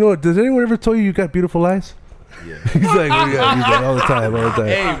then- you know, does anyone ever tell you got beautiful eyes? Yeah. He's like, oh, yeah, he's like all the time, all the time.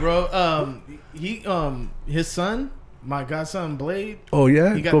 Hey, bro. His son, my godson Blade. Oh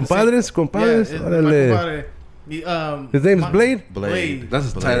yeah, He got the compadres, same- compadres. Yeah, Órale. my compadre. His name is Blade. Blade.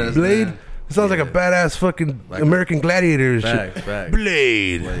 That's a tight ass Blade. man. It sounds like a badass fucking Like American gladiator and shit. Facts.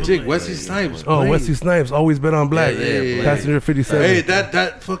 Blade. Chick, Wesley Snipes. Oh, Blade. Wesley Snipes always been on black. Yeah, Blade. Passenger 57. Hey,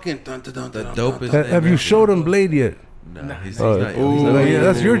 that fucking dun, dun, dun, The dun, dopest. dun, thing Have you ever. showed him Blade yet? No, he's Oh, not. ooh. He's Like, not yeah,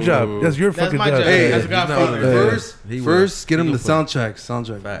 that's your job. That's your That's fucking my job. job. Hey, As a he's godfather. not- First, He will. first, get him He the will put-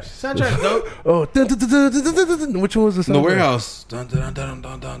 soundtrack. Facts. Soundtrack dope. Oh, dun, dun, dun, dun, dun, dun, dun, dun. Which one was the In the soundtrack? warehouse. Dun, dun, dun,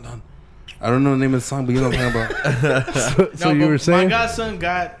 dun, dun, dun. I don't know the name of the song, but you know what I'm talking about. So No, you but were saying? my godson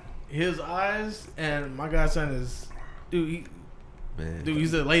got his eyes, and my godson is dude. Man.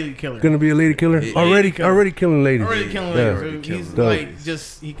 He's a lady killer. Gonna be a lady killer? He- already killer. killing ladies. Already killing Yeah. ladies. So he's Dope. like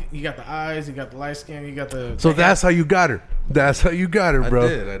just he got the eyes, he got the light skin, he got the. So that's how you got her. That's how you got her, I bro.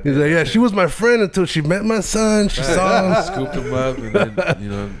 did, I He's did, like, I yeah, did. she was my friend until she met my son. She saw him. Scooped him up, and then you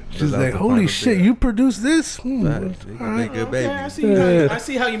know. She's was out like, to holy find shit, him. you produced this? Facts. You can make good Okay, babies. I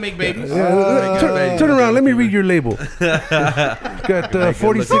see how you make babies. Turn around. Let me read your label. Got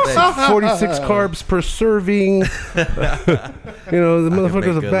 46 carbs per serving. You know, the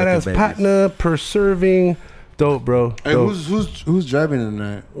motherfucker's a make badass good-looking patna per serving. Dope, bro. Hey, Dope. who's driving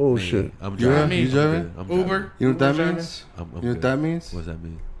tonight? Oh, Me. shit. I'm Yeah, driving. you driving? I'm Uber. You know what that Uber driving. means? I'm You know what good. that means? What's that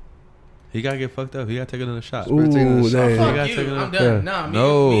mean? He gotta get fucked up. He gotta take another shot. Ooh, taking a shot. dang. Fuck gotta you. take it I'm out. done. Yeah. Nah,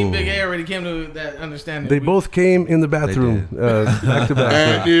 No. me and Big A already came to that understanding. They We- both came in the bathroom back to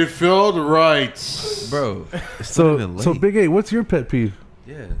back. And it felt right. Bro. It's not So, even so late. Big A, what's your pet peeve?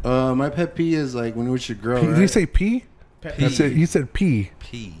 Yeah. My pet peeve is like when you're with your girl. Did you say pee? Pet You peeve. said pee.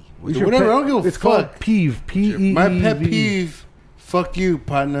 P. What's your Whatever, pet- I don't give a It's called fuck. peeve. P-E-E-V. My pet peeve. Fuck you,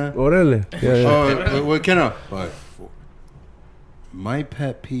 partner. Orale. Yeah, yeah. Oh, what kind of? My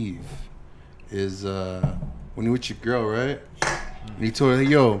pet peeve is when you're with your girl, right? And you told her, hey,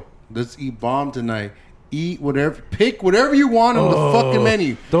 yo, let's eat bomb tonight. Eat whatever, pick whatever you want on the fucking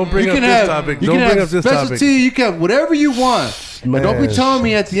menu. Don't bring You up can this have- topic. You Don't can bring have up this specialty. topic. You can have whatever you want. Man. And don't be telling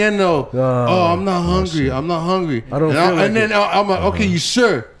me at the end though. Oh, I'm not hungry. I'm not hungry. I don't and feel like and then it. I'm like, okay, you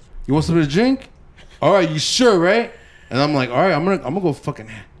sure? You want something to drink? All right, you sure, right? And I'm like, all right, I'm gonna go fucking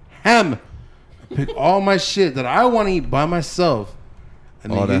ham. Pick all my shit that I want to eat by myself.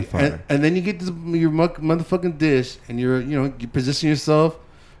 And All then that fire. and then you get your motherfucking dish, and you position yourself.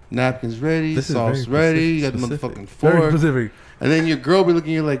 Napkins ready, This is sauce very ready. You got the specific. motherfucking Very fork. specific. And then your girl be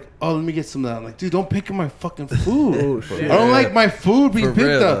looking at you like, oh, let me get some of that. I'm like, dude, don't pick up my fucking food. Oh, shit. I don't like my food being For picked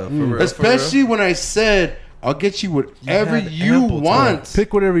real, up. for real, Especially when I said, I'll get you whatever had you ample want.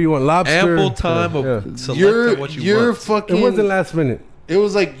 Pick whatever you want. Lobster. Ample time of Yeah. selecting what you You're want. fucking. It wasn't last minute. It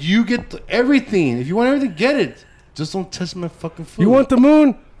was like, you get everything. If you want everything, get it. Just don't touch my fucking food. You want the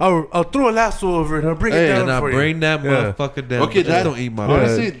moon? I'll throw a lasso over it and I'll bring Hey, it down And I for bring you. that Yeah. motherfucker down. Okay, Just that don't eat my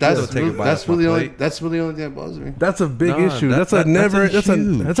honestly, food. that's Just don't take really, a bite that's off my really only plate. that's really the only thing that bothers me. That's a big Nah, issue. that- That's a that- never. that's a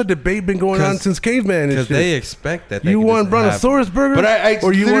huge. That's a debate been going on 'Cause- since caveman and Because shit. they expect that. They You can want just have- brontosaurus burger? But I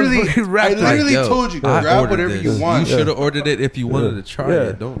or you want literally, fucking I raptor? literally Yo, told you, I grab ordered whatever this. you want. You should have ordered it if you wanted to try Yeah.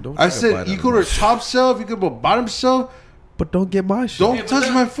 it. Don't. I take a bite said, out you of go it. to the top shelf, you go to the bottom shelf. But don't get my shit. Don't Hey, but touch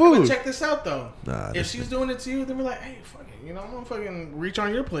then- my But food. check this out though. Nah, If this she's doing it to you, then we're like, hey, fuck it. You know, I'm gonna fucking reach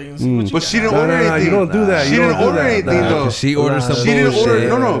on your plate and see what you But got. she didn't No, order no, no, anything. you don't do that. She You didn't don't do order that. anything Nah, though. 'cause she ordered some She didn't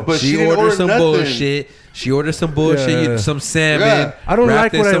bullshit. order- no, but she didn't ordered order some nothing. bullshit. She ordered some bullshit. Yeah. Some salmon. Yeah. I don't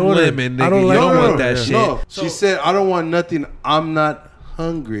wrapped like what in I some ordered. lemon. I Nigga. don't You like don't what I want ordered. that Yeah. shit. No, So- she said, I don't want nothing. I'm not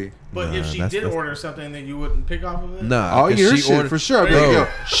hungry. But if she that's- did that's- order something, then you wouldn't pick off of it. Nah, I'll 'cause eat her she shit ordered for sure. I'll be Bro, like, yo,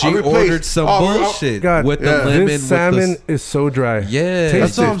 She I'll replace- ordered some I'll- bullshit God, with the yeah. lemon. this salmon is so dry. Yeah. Taste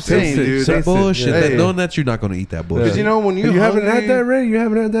That's what it, I'm saying, taste it, dude. taste Some it. bullshit. Yeah. That, knowing that you're not going to eat that bullshit. Because you know when You haven't had that, Ray? You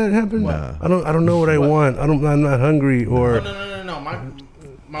haven't had that happen? Nah. I don't know what I want. I'm not hungry or No.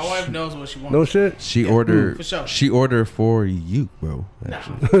 My wife knows what she wants. no shit. She ordered. for sure. She ordered for you, bro.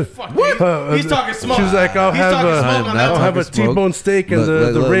 Actually. Fuck you. He's talking smoke. She's like, I'll He's have talking a- smoke on that I'll one. have a Talking smoke. T-bone steak and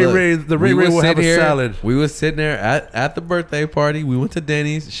Look, the look, Ray look. Ray the Ray We Ray was will have a sitting here- salad. We was sitting there at the birthday party. We went to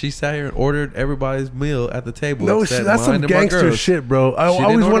Denny's. She sat here and ordered everybody's meal at the table. No, except that's some mine and my gangster girls. shit, bro. I She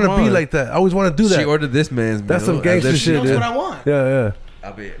always didn't want to order be mine. like that. I always want to do that. She ordered this man's meal. That's some as gangster if She shit, knows dude. what I want. Yeah.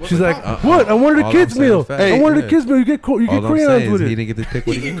 I mean, She's the like, problem? what? I wanted a All kids I'm saying meal. is fact. I wanted a Yeah. kids meal. You get all I'm crayons saying with is he it. didn't get to pick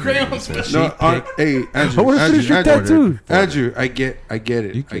what he He wanted. crayons He said with she No, picked. hey, Andrew. I want to finish your tattoo. Andrew, I get it. You I get get it.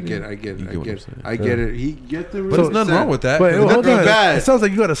 it. You I get get what I'm it. saying. I get it. He get the. But there's nothing wrong with that. But Because hold girl on. bad. It sounds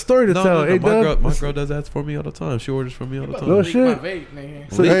like you got a story to tell. Hey, my girl, Dub. my girl does that for me all the time. She orders for me all the time. No Leak shit. my vape,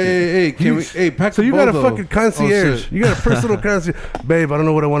 nigga. So- Hey, can we? Hey, pack So the you got a bowl, though. fucking concierge. shit. You got a personal concierge. Babe, I don't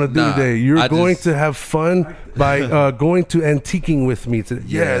know what I want to do Nah, today. You're I going just- to have fun by going to antiquing with me today.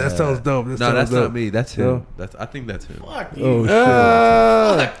 Yeah, that sounds dope. That No, sounds that's dope. not me. That's him. No? I think that's him. Fuck you. Oh,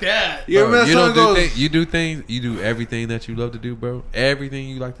 shit. Fuck that. You remember that You song don't do goes? things. You do things. You do everything that you love to do, bro. Everything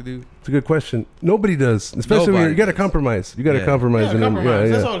you like to do. It's a good question. Nobody does. Especially when Nobody you got to does. compromise. You got to Yeah. compromise. Yeah, and then- compromise.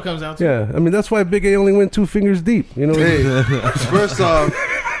 yeah, That's yeah. all it comes down to. Yeah, I mean, that's why Big A only went 2 fingers deep. You know? Hey, first off,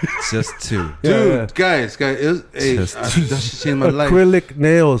 Just two. Yeah, dude, yeah. guys, it was, hey, Just- that shit changed my life, Acrylic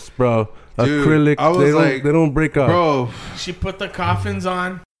nails, bro. Dude, Acrylic. I was They don't. like, They don't break off. bro. She put the coffins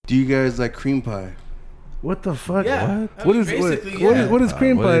on. Do you guys like cream pie? What the fuck? Yeah. What? I What mean, is basically, what yeah. is what is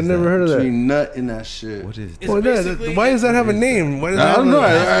cream What pie? I is never that? heard of that. Between nut in that shit. What is? It's Well, yeah, basically- why does that have a name? Why does I that don't have know.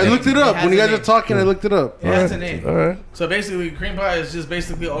 a- I looked it up It has when you a guys were name. talking. I looked it up. It has a name. All right. So basically, cream pie is just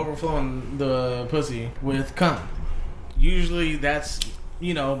basically overflowing the pussy with cum. Usually, that's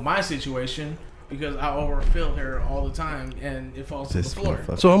my situation because I overfill her all the time and it falls to the This floor.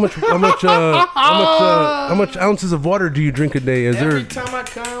 motherfucker. So how much ounces of water do you drink a day? Is Every there time I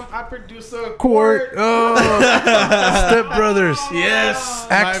come, I produce a quart? Oh, Step Brothers. Yes.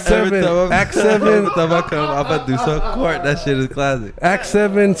 Act my- seven. Act 7. Every time I come, I'm about to do some court. That shit is classic. Act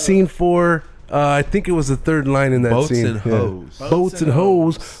 7, Scene 4. I think it was the third line in that Boats scene. and hoes. Boats and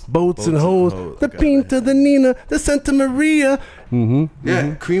hoes. Boats and hoes. The Okay. Pinta, the Nina, the Santa Maria. Mm-hmm.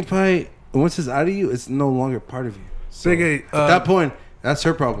 Yeah, cream pie. Once it's out of you, it's no longer part of you. So, Big A. at that point, that's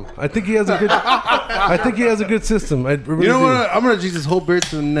her problem. I think he has a good. I think he has a good system. I really You know do. what? I'm gonna drink this whole beer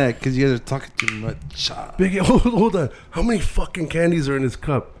to the neck because you guys are talking too much. Big A, hold on. How many fucking candies are in this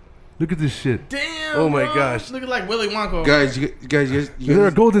cup? Look at this shit. Damn. Oh my bro. gosh. Looking like Willy Wonka. Guys, you guys, Is there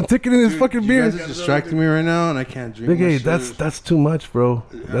a golden ticket in this fucking you beer? guys are distracting me right now, and I can't drink. Big my A, shit. that's too much, bro.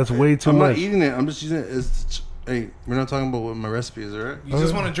 That's way too I'm much. not eating it. I'm just using it as. Hey, we're not talking about what my recipe is, alright? You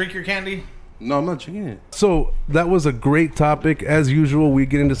just want to drink your candy? No, I'm not drinking it. So that was a great topic. As usual, we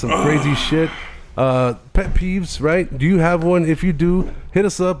get into some crazy shit. Pet peeves, right? Do you have one? If you do, hit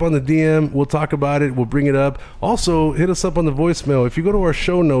us up on the DM. We'll talk about it. We'll bring it up. Also, hit us up on the voicemail. If you go to our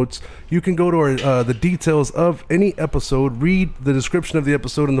show notes, you can go to our the details of any episode. Read the description of the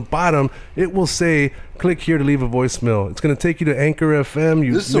episode in the bottom. It will say, "Click here to leave a voicemail." It's gonna take you to Anchor FM.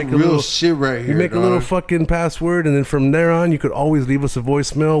 You This is make some a real little- shit right here. You make a little fucking password, and then from there on, you could always leave us a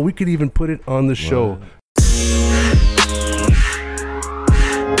voicemail. We could even put it on the show.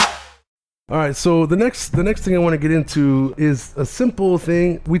 All right, so the next thing I want to get into is a simple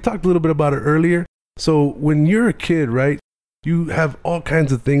thing. We talked a little bit about it earlier. So when you're a kid, right, you have all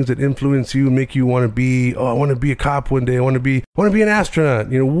kinds of things that influence you, make you want to be. Oh, I want to be a cop one day. I want to be an astronaut.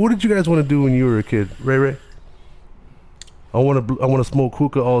 You know, what did you guys want to do when you were a kid, Ray? I want to smoke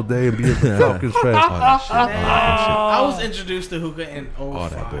hookah all day and be a Falcons fan. All that shit. All that I was introduced to hookah in 05, All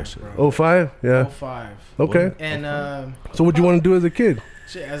that bullshit. bro. 05? Yeah. 05. Okay. And So what'd you want to do as a kid?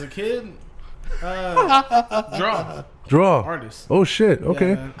 shit, as a kid, draw Draw. artist. Oh shit. Yeah,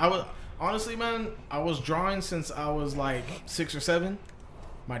 Okay. man. I was honestly, man, I was drawing since I was like 6 or 7.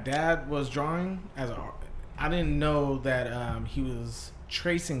 My dad was drawing I didn't know that he was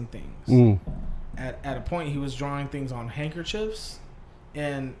tracing things. Mm. At a point, he was drawing things on handkerchiefs,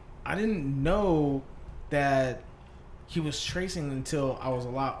 and I didn't know that he was tracing until I was a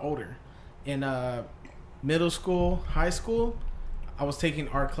lot older. In middle school, high school, I was taking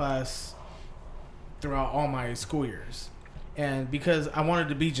art class throughout all my school years, and because I wanted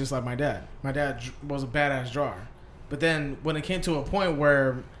to be just like my dad. My dad was a badass drawer, but then when it came to a point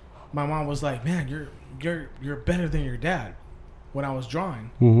where my mom was like, "Man, you're better than your dad." When I was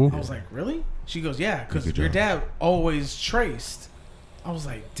drawing, I was like, "Really?" She goes, "Yeah, because Good your job. dad always traced." I was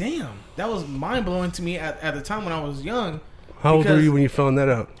like, "Damn, that was mind blowing to me at the time when I was young." How old were Because- you when you found that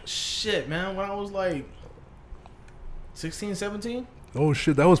out? Shit, man, when I was like 16, 17. Oh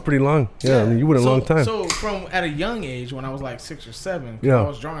shit, that was pretty long. Yeah, I mean you went a long time. So from at a young age, when I was like 6 or 7, Yeah. I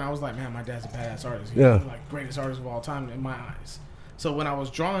was drawing. I was like, man, my dad's a badass artist. He's Yeah. like greatest artist of all time in my eyes. So when I was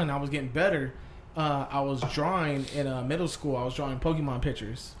drawing, I was getting better. I was drawing in middle school. I was drawing Pokemon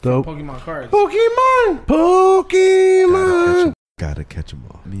pictures, Dope. Pokemon cards. Pokemon! Pokemon! Gotta catch them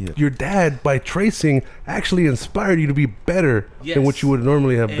all. Yeah. Your dad, by tracing, actually inspired you to be better Yes. than what you would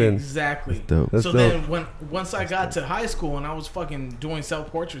normally have been. Exactly. dope. That's So dope. then once I got to high school and I was fucking doing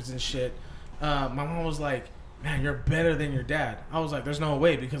self portraits and shit, my mom was like, man, you're better than your dad. I was like, there's no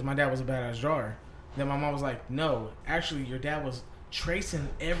way, because my dad was a badass drawer. Then my mom was like, no, actually, your dad was tracing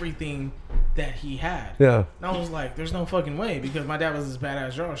everything that he had. Yeah. And I was like, there's no fucking way, because my dad was this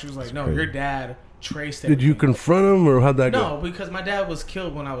badass drawer. She was like, no, your dad traced everything. Did you confront him, or how'd that go? No, because my dad was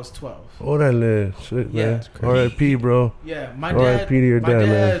killed when I was 12. Orale. Shit, Yeah. man. R.I.P., bro. Yeah, my dad. R.I.P. to your my dad,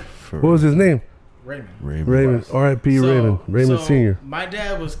 man. What was his name? Raymond. Raymond. R.I.P. Raymond. Raymond Sr. My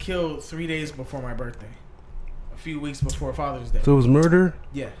dad was killed 3 days before my birthday. A few weeks before Father's Day. So it was murder?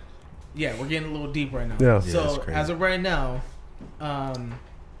 Yeah. Yeah, we're getting a little deep right now. Yeah. So as of right now,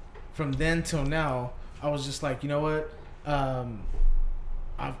 from then till now, I was just like, you know what?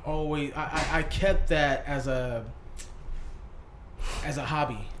 I've always I kept that as a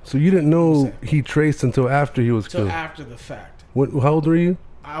hobby. So you didn't know he traced until after he was Till killed? after the fact. How old were you?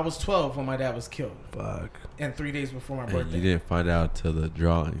 I was 12 when my dad was killed. Fuck. And 3 days before my And birthday. you didn't find out till the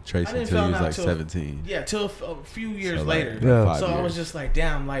drawing tracing I didn't until you find was out like till- 17. Yeah, till a few years So, like, later. Yeah. 5 So I was years. just like,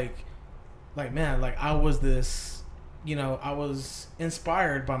 damn, like man, like I was this, I was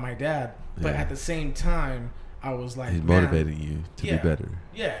inspired by my dad, but Yeah. at the same time, I was like, He's man, motivating you to yeah. be better.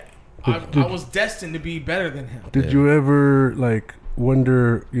 Yeah, Did- I was destined to be better than him. Did Yeah. you ever, like,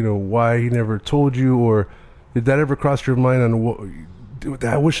 wonder, why he never told you? Or did that ever cross your mind on what...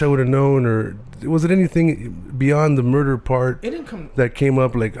 I wish I would have known, or was it anything beyond the murder part It didn't come. that came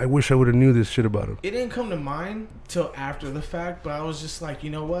up? Like, I wish I would have knew this shit about him. It didn't come to mind till after the fact, but I was just like,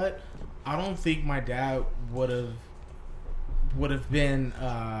 you know what? I don't think my dad would have been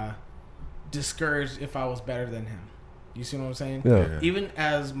discouraged if I was better than him. You see what I'm saying? Yeah. Yeah. Even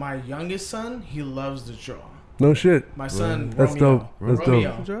as my youngest son, he loves to draw. No shit. My son That's Romeo, dope. That's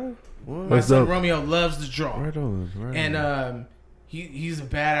Romeo, dope. my That's son dope. Romeo loves to draw, Right on. Right and on. he's a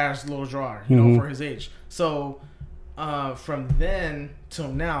badass little drawer, Mhm. for his age. So from then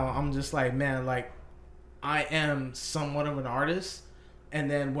till now, I'm just like, man, like I am somewhat of an artist. And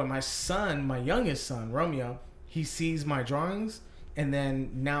then when my youngest son Romeo, he sees my drawings, and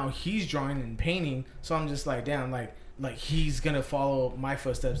then now he's drawing and painting. So I'm just like, damn, like he's gonna follow my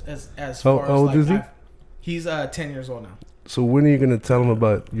footsteps as How far as old like is he? He's 10 years old now. So when are you going to tell him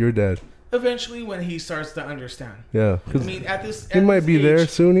about your dad? Eventually, when he starts to understand. Yeah. I 'Cause mean, at this he might this be age- there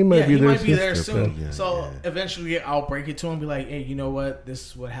soon. He might yeah, be he there might be soon. there soon. Yeah, So yeah. eventually, I'll break it to him and be like, "Hey, you know what? This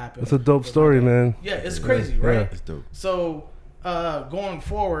is what happened." That's a dope with story, my dad." man. Yeah, it's crazy, Yeah. right? It's dope. So going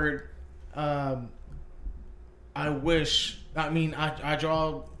forward, I wish. I mean, I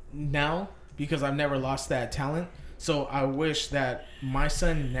draw now because I've never lost that talent. So I wish that my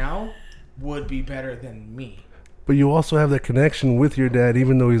son now would be better than me. But you also have that connection with your dad,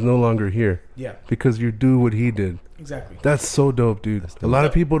 even though he's no longer here, Yeah, because you do what he did. exactly. That's so dope, dude. That's A lot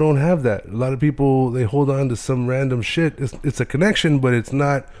of dope. people don't have that. A lot of people, they hold on to some random shit. It's a connection, but it's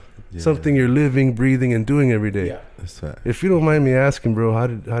not Yeah. something you're living, breathing, and doing every day. Yeah. That's fact. If you don't mind me asking, bro, how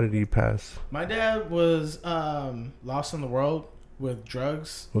did he pass? My dad was lost in the world with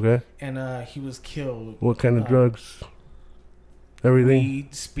drugs, Okay, and he was killed. what kind of drugs? Everything.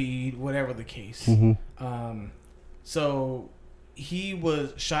 Weed, speed, whatever the case. Hmm. So he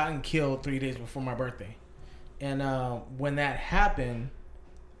was shot and killed 3 days before my birthday, and when that happened,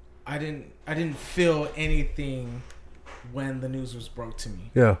 I didn't feel anything when the news was broke to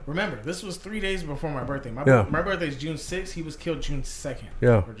me. Yeah, Remember, this was 3 days before my birthday. My Yeah. my birthday is June 6th. He was killed June 2nd.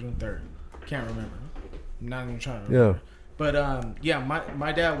 Yeah. Or June 3rd. Can't remember. I'm not even trying to remember. yeah. But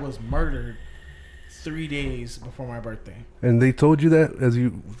my dad was murdered 3 days before my birthday. And they told you that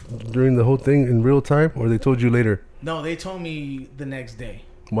during the whole thing in real time, or they told you later? No, they told me the next day,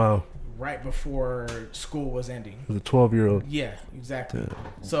 Wow, right before school was ending. as a 12-year-old. Yeah, exactly.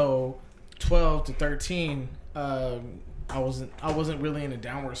 So 12 to 13, I wasn't really in a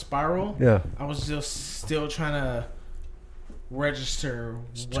downward spiral. Yeah, I was just still trying to register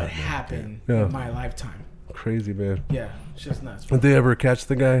what happened Yeah. in my lifetime. crazy, man. Yeah, it's just nuts. Did they ever catch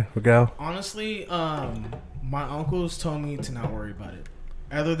the guy or gal? Honestly, my uncles told me to not worry about it.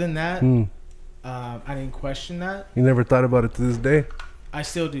 Other than that, I didn't question that. You never thought about it to this day? I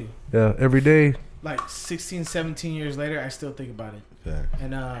still do. Yeah, every day. Like 16, 17 years later, I still think about it. Fact.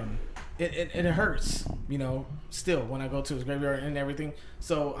 And it hurts, still when I go to his graveyard and everything.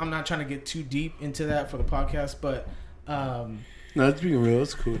 So I'm not trying to get too deep into that for the podcast, but No, it's being real.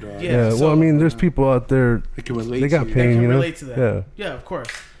 It's cool, dog. Yeah. Yeah, so- well, I mean, there's people out there, I can relate they got to you. pain, I can you know? relate to that. Yeah. Yeah, of course.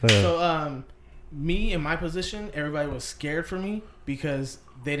 Yeah. So me in my position, everybody was scared for me because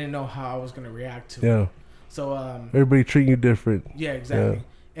they didn't know how I was going to react to it. Yeah. So Everybody treating you different. yeah, exactly.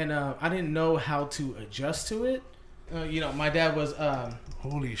 And I didn't know how to adjust to it. My dad was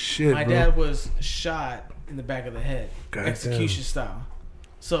Holy shit, my bro. dad was shot in the back of the head, God execution style.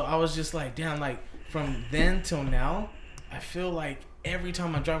 So I was just like, damn, like from then till now, I feel like every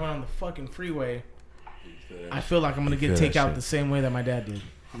time I'm driving on the fucking freeway, I feel like I'm gonna get take out the same way that my dad did.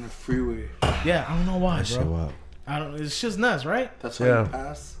 On the freeway. Yeah, I don't know why, That shit bro. wild. I don't. It's just nuts, right? That's how Yeah. you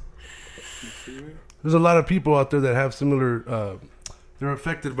pass. On the freeway. There's a lot of people out there that have similar. They're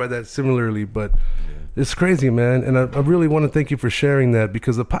affected by that similarly, but it's crazy, man. And I really want to thank you for sharing that,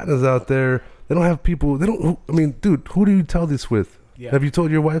 because the partners out there, they don't have people. They don't. I mean, dude, who do you tell this with? Yeah. Have you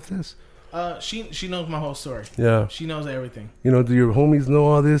told your wife this? She knows my whole story. Yeah. She knows everything. You know, do your homies know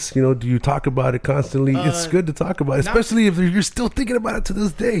all this? You know, do you talk about it constantly? It's good to talk about it, especially if you're still thinking about it to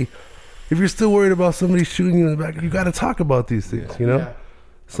this day. If you're still worried about somebody shooting you in the back, you got to talk about these things, you know? Yeah.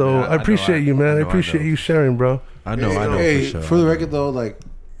 So I mean, I appreciate you, man. I appreciate you sharing, bro. I know, Hey, for sure. for the record though, like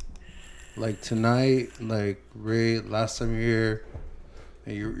tonight, like Ray, last time you're here,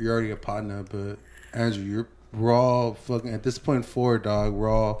 and you're already a partner, but Andrew, we're all fucking at this point forward, dog. We're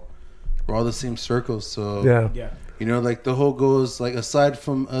all the same circles, so Yeah. Yeah. you know, like the whole goal is like, aside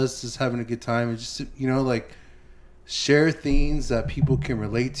from us just having a good time, it's just, you know, like share things that people can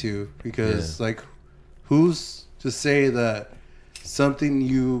relate to, because like who's to say that something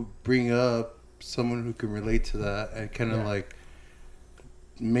you bring up, someone who can relate to that and kind of like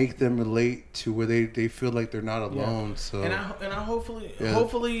make them relate to where they feel like they're not alone. So And I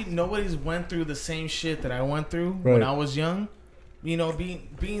hopefully nobody's went through the same shit that I went through Right. when I was young. You know,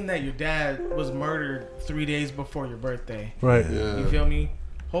 being that your dad was murdered 3 days before your birthday. Right. You feel me?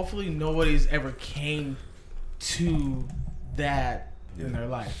 Hopefully nobody's ever came to that in their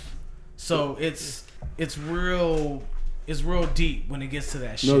life. So it's real deep when it gets to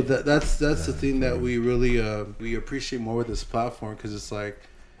that shit. no, that's the thing that we really we appreciate more with this platform, because it's like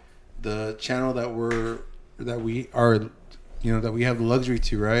the channel that we have the luxury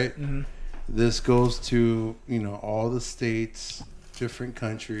to, right? Mm-hmm. This goes to, you know, all the states, different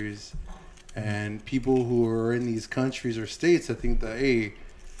countries, and people who are in these countries or states that think that, hey,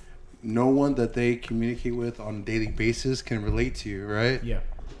 no one that they communicate with on a daily basis can relate to you, right? Yeah.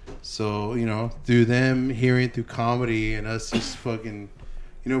 So, you know, through them hearing through comedy and us just fucking,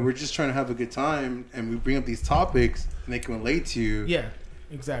 you know, we're just trying to have a good time, and we bring up these topics and they can relate to you. Yeah.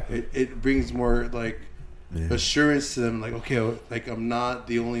 Exactly. It brings more like assurance to them, like, okay, like I'm not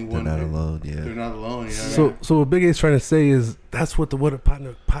the only one. They're not alone, yeah. They're not alone. You know? So what Big A's trying to say is that's what the What a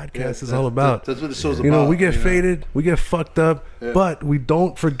Partner podcast is all about. That's what the show's about. You know, we get you know? faded, we get fucked up, but we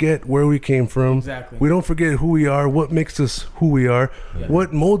don't forget where we came from. Exactly. We don't forget who we are, what makes us who we are,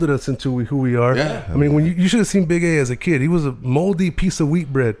 what molded us into who we are. Yeah. I mean, when you should have seen Big A as a kid. He was a moldy piece of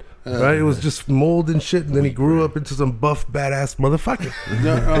wheat bread. Right, it was just mold and shit, and then he grew up into some buff, badass motherfucker.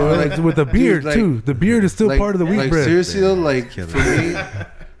 No, You know, like, with a beard like- too. The beard is still like, part of the wheat like, bread. Seriously though, like Killing for me,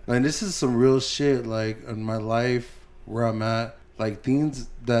 like this is some real shit. Like in my life, where I'm at, like things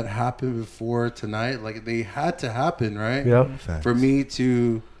that happened before tonight, like they had to happen, right? Yeah, Facts. For me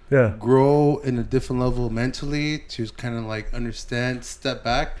to yeah, grow in a different level mentally, to kind of like understand, step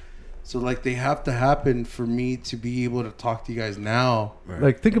back. So like they have to happen for me to be able to talk to you guys now.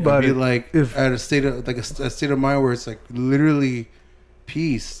 like think about Be it. like if at a state of like a state of mind where it's like literally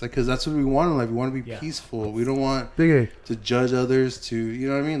peace, like because that's what we want in life. We want to be peaceful. We don't want Big A, to judge others. To, you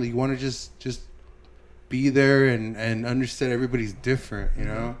know what I mean? Like you want to just be there and understand everybody's different. You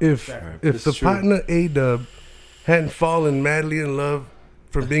know? if It's the true. partner A-Dub hadn't fallen madly in love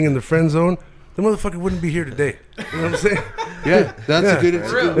from being in the friend zone, the motherfucker wouldn't be here today. You know what I'm saying? Yeah, that's Yeah. a good.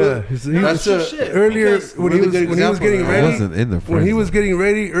 For real. Yeah, That's a shit. earlier Because when he really was good when he was example, getting man. I ready. wasn't in the When he friend was zone. getting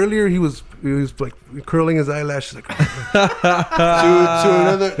ready earlier, he was like curling his eyelashes. Like, to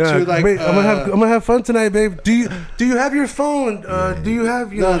another yeah, to like. babe, I'm gonna have fun tonight, babe. Do you have your phone? Do you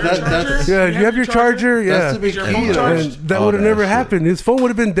have No, that's yeah? Do you have your charger? Yeah. that's the big Your key. phone though. charged? And that All would have that never shit. happened. His phone would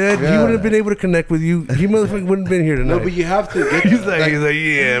have been dead. He Yeah. wouldn't have been able to connect with you. He motherfucker wouldn't have been here tonight. No, but you have to get. he's like,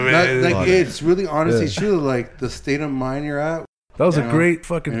 yeah, man. like it's really honestly Yeah. true. Like the state of mind you're at. That was You a know? great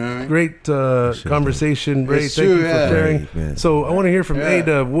fucking You know what I mean? great conversation. Ray, It's thank true, you for yeah. sharing. Great, man. So I want to hear from Yeah.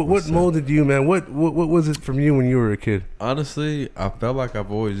 Ada. What molded you, man? What was it from you when you were a kid? Honestly, I felt like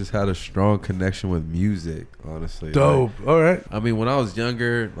I've always just had a strong connection with music. Honestly, Dope. All right. I mean, when I was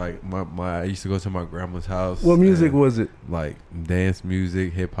younger, like I used to go to my grandma's house. What music and, was it? like dance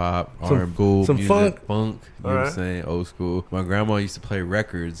music, hip hop, Some- R&B, some music, funk? You know what Alright. I'm saying? Old school. My grandma used to play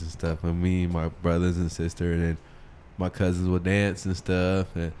records and stuff, and me, my brothers and sister, and then my cousins would dance and stuff,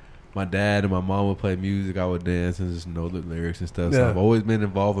 and my dad and my mom would play music. I would dance and just know the lyrics and stuff. So Yeah. I've always been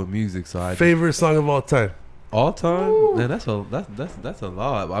involved with music. So I Favorite song of all time? All time, man, that's a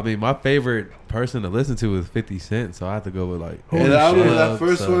lot. I mean, my favorite person to listen to is 50 Cent, so I have to go with like. And the album with that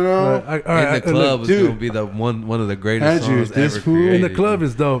first one on. In the club was gonna be the one of the greatest Andrew, songs this ever fool created. In the club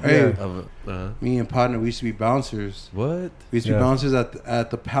is dope. Hey. Yeah. Me and partner, we used to be bouncers. What? We used to be bouncers at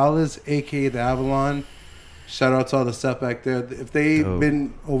the Palace, aka the Avalon. Shout out to all the stuff back there. If they've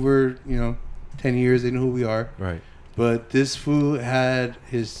been over, 10 years, they know who we are. Right. But this fool had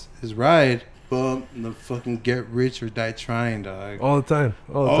his ride. Boom, the fucking Get Rich or Die Trying, dog. All the time.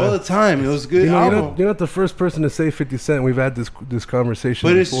 All the time. It was a good album. You're not the first person to say 50 Cent. We've had this conversation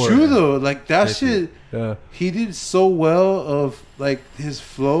But before. it's true, though. Like, that 50. shit, Yeah. he did so well of, like, his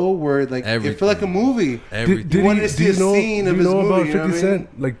flow where, like, it felt like a movie. Everything. You wanted to see a scene of his movie, about you know 50 what I mean?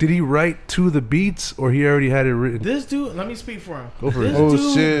 Cent? Like, did he write to the beats or he already had it written? This dude, let me speak for him. Go for This it. Oh,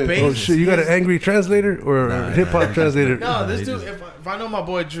 dude shit. based Oh shit! You got an his- angry translator or Nah, a hip hop nah, translator? No, this He dude. just- If I know my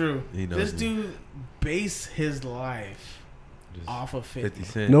boy Drew, He knows this me. dude based his life Just off of 50.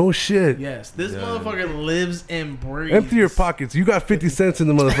 Cent. No shit. Yes, this Yeah. motherfucker lives and breathes. Empty your pockets. You got 50 cents in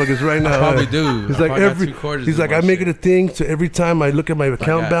the motherfuckers right now. I probably huh? do. He's I like probably got 2/4 he's in like my I make shit. it a thing. So every time I look at my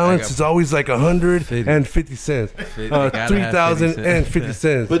account I balance, got it's always like 150 cents, 50. Gotta have 3,000 50 and 50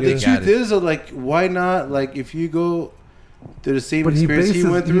 cents. But you the know? got truth is, though, like, why not? Like, if you go to the same But he experience he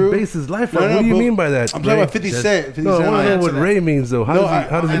went he through. based his life No, on. no, What do you but mean by that? I'm Ray? talking about 50 Just- Cent. 50 No, I Cent. want to know answer what that. Ray means though. How No, does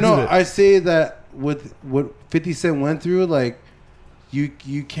he I do know. that? I say that with what 50 Cent went through, like, you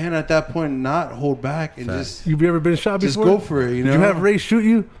can at that point not hold back and Facts. You've ever been shot just before? go for it. You know, Did you have Ray shoot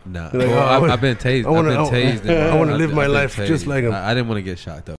you? Nah, You're like, well, oh, I've been tased. I wanna- I've been tased. I wanna live my I've been life just tased. like him. I didn't want to get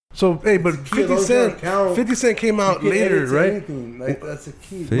shot though. So hey, but 50 those Cent, don't count. 50 Cent came out later, right? Like, that's a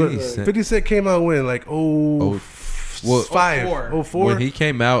key. 50 But, Cent. 50 Cent came out when like well, 04? When he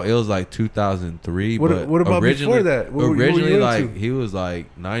came out, it was like 2003. What- but what about originally- before that? What were you originally, into? like he was like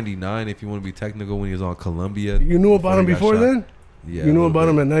 99, if you want to be technical, when he was on Columbia. You knew about him he got before shot. then? Yeah, You a knew little about bit.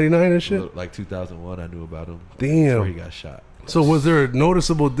 him at 99 and shit? Like 2001, I knew about him. Damn. Before he got shot. So was there a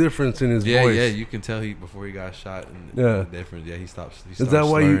noticeable difference in his Yeah, voice? yeah, you can tell he before he got shot. And Yeah. the difference. Yeah, he stopped. Is that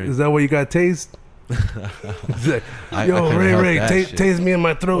why you got tased? He's like, I yo, couldn't Ray, help Ray, that shit. tase me in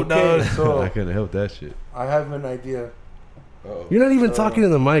my throat, Okay, dog. so I couldn't help that shit. I have an idea. You're not even talking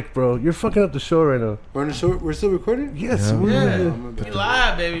in the mic, bro. You're fucking up the show right now. We're on the show. We're still recording. Yes, Yeah. Yeah, Yeah. you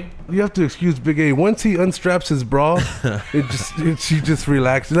live, baby. you have to excuse Big A. Once he unstraps his bra, she just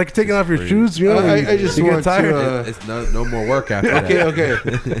relaxes. Like taking off your free. shoes, you know? I just you want get tired. to, It's no more work after Okay, that.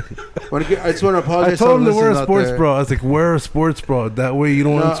 okay. I just want to I apologize. told him to to the wear a listeners out sports there. bra. I was like, wear a sports bra. That way you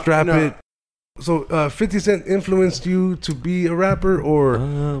don't No, unstrap no. it. So 50 Cent influenced you to be a rapper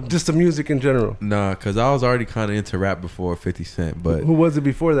or just the music in general? Nah, cause I was already kind of into rap before 50 Cent, but Who was it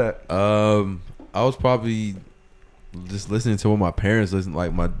before that? I was probably just listening to what my parents listened.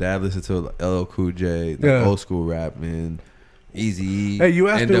 Like my dad listened to LL Cool J, like Yeah. old school rap, man. Eazy-E. Hey, you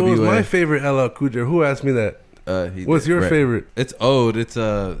asked me what was NWA. my favorite LL Cool J. Who asked me that? What's your favorite? It's old. It's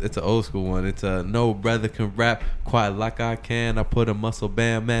an old school one. It's no brother can rap quite like I can. I put a muscle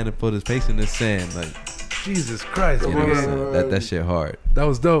band man and put his face in the sand. Like, Jesus Christ. you know what I'm man. saying? That shit hard. That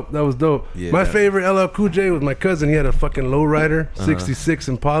was dope. That was dope. Yeah, my that- favorite LL Cool J was my cousin. He had a fucking lowrider, 66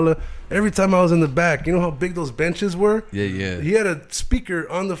 Impala. Every time I was in the back, you know how big those benches were? Yeah, yeah. He had a speaker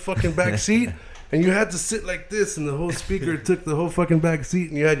on the fucking back seat, and you had to sit like this, and the whole speaker took the whole fucking back seat,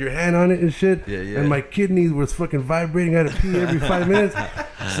 and you had your hand on it and shit. Yeah, yeah. And my kidneys was fucking vibrating. I had to pee every 5 minutes.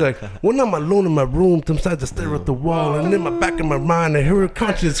 It's like, when I'm alone in my room, sometimes I stare at the wall, and in my back of my mind, I hear a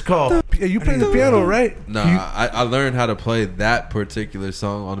conscience call. Yeah, you play the piano, right? Nah, You- I learned how to play that particular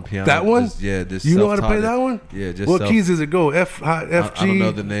song on the piano. That one? Just, yeah, just You know how to play self-taught that it. one? Yeah, just What self- keys does it go? F, G? I don't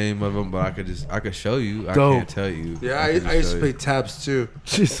know the name of them, but I could show you. I Dope. can't tell you. Yeah, could just I used show to you. play tabs too.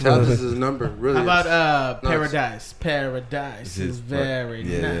 Jeez, Tabs man. is his number. Really. How about Nuts. Paradise? Paradise is very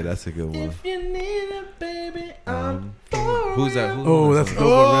yeah, nice. yeah, that's a good one. If you need a baby, I'm Who's that? Who's Oh, on that's that dope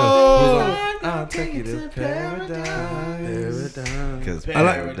song? one, man. I'll take you to paradise. 'Cause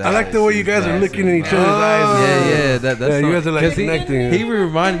I like the way you guys are looking in each other's eyes. Yeah, that's Yeah, you guys are like 'cause connecting. He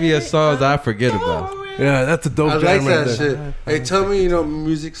reminded me of songs I forget about. Yeah, that's a dope I jam like right that there. shit. Hey, tell me,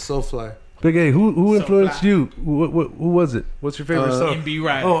 music's so fly. Big A, who influenced fly. you? Who was it? What's your favorite song? MB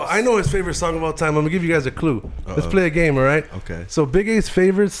Riders. Oh, I know his favorite song of all time. I'm gonna give you guys a clue. Let's play a game, all right? Okay. So Big A's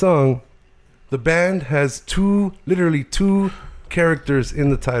favorite song, the band has literally two characters in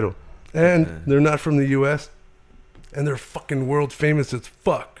the title, and they're not from the U.S. and they're fucking world famous as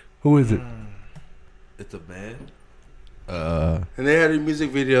fuck. Who is it? It's a band. And they had a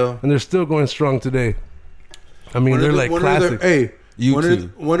music video. And they're still going strong today. I mean, they're like classic. Hey,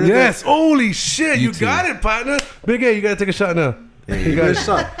 U2. one of Yes, holy shit, you got it, partner. Big A, you gotta take a shot now. You guys,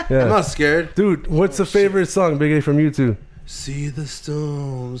 Song. Yeah. I'm not scared. dude, what's the favorite song, Big A, from you two? See the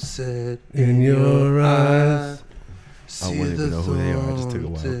storm set In your eyes. I wouldn't even know who they are. I just took a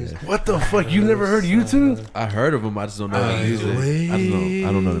wild guess. What the fuck? You never heard U2? I heard of them. I just don't know the music.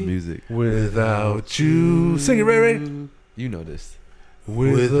 I don't know the music. Without you. Sing it, Ray Ray. You know this.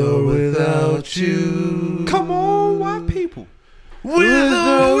 With or without you. Come on, white people. With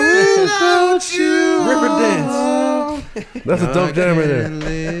or without you. River dance. That's a dope jam right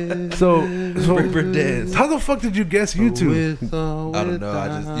there. So River dance. how the fuck did you guess U2? I don't know. I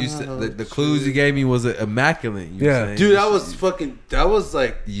just you said the clues you gave me was immaculate. You Yeah. saying Dude, your that was shit. fucking. That was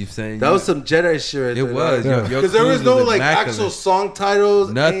like. You saying That was some Jedi shit right It there. was. Yeah. Your Because there was clues no like immaculate. actual song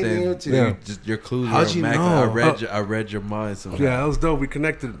titles. Nothing. anything to- Yeah. You just your clues How'd were you immaculate. know? I read your mind somehow. Yeah, that was dope. We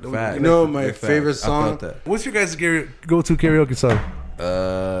connected. Fact. You know my Big fact. favorite I song? felt that. What's your guys' go-to karaoke song?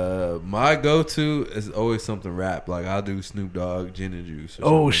 My go-to is always something rap. Like I'll do Snoop Dogg, Gin and Juice. Or Oh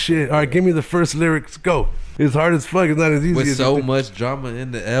something. shit! All right, give me the first lyrics. Go. It's hard as fuck. It's not as easy. With as so you think. much drama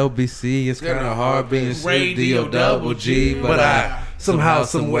in the LBC, it's kind kinda of hard being Radio Snoop D-O double G. G, But I somehow, somehow,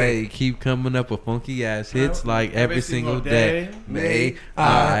 some way keep coming up with funky ass hits like every single day. May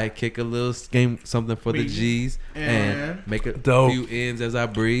I kick a little game, something for the G's, and make a Dope. few ends as I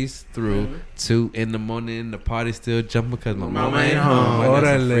breeze through. 2 in the morning, the party still jumping because my mama ain't ain't home. home. I got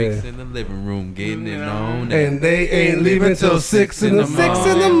some Orale. freaks in the living room getting it on. And they ain't leaving till 6 in the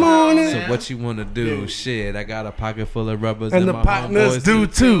morning. morning. So what you wanna do? Shit, I got a pocket full of rubbers And the my partners homeboys do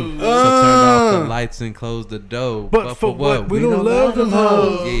too. So turn off the lights and close the door. But for what? We don't love them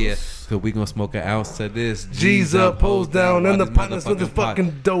hoes. Yeah, cause we gonna smoke an ounce of this. G's up, hoes down, and the partners with the motherfucking pot-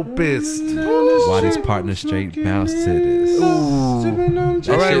 fucking dopest. Why these partners straight bounce to this?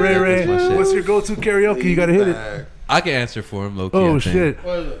 All right, Ray Ray, That's my shit. what's your go-to karaoke? You gotta hit it. I can answer for him, low-key. Oh I think. shit!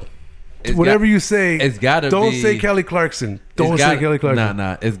 It's Whatever got- you say, it's gotta don't be. say Kelly Clarkson. Don't it's say gotta- Kelly Clarkson.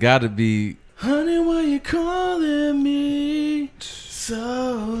 Nah. It's gotta be. Honey, why you calling me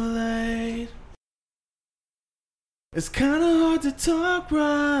so late? It's kind of hard to talk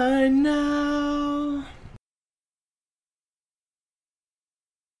right now.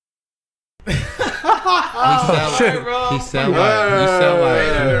 Shit. He sound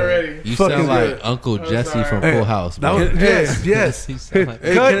like you Fucking sound like good. Uncle Jesse sorry. from Hey, Full House. That Bro. was, yes. He sound like-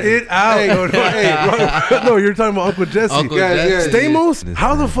 Cut it out. No, you're talking about Uncle Jesse. Uncle Guys, Jesse. Stamos,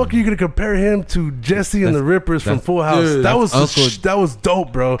 how the fuck are you gonna compare him to Jesse and the Rippers from that's- Full House? dude, that was Uncle- that was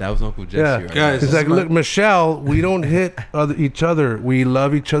dope, bro. That was Uncle Jesse. Yeah, right? Guys, it's this like, is my- look, Michelle, we don't hit each other. We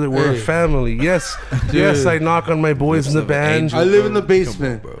love each other. We're a Hey. family. Yes, yes. I knock on my boys in the band. I live in the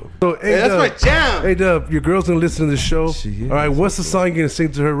basement. Come on, bro. So, Hey, that's my jam. Hey, Dub, your girl's gonna listen to the show. She is. All right, what's the song you're gonna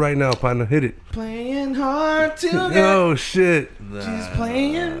sing to her right now, partner? Hit it. Playing hard to get. Oh shit. She's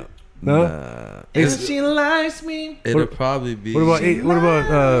playing. No. And she likes me. It'll probably be. What about what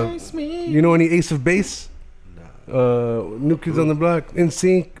about Likes me. you know any Ace of Base? New Kids on the Block,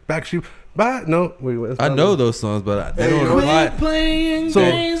 NSYNC, Backstreet. No, wait. I know those songs, but they don't Quit apply. playing So-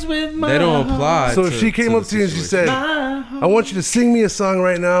 games with my They don't apply. So if she came up to you and she said, "I want you to sing me a song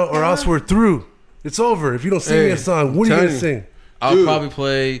right now, or else we're through. It's over. If you don't sing me Hey, a song, what are you tell gonna you. sing?" I'll Dude. probably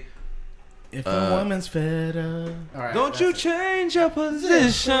play. If a woman's fed up. All right, Don't you change your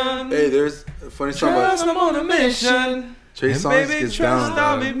position? Hey, there's a funny song about I'm on a mission. Trey And Songz baby, gets trust down.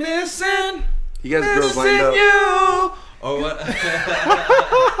 I'll bro. be missing. He has girls lined Missing up. you. Or what?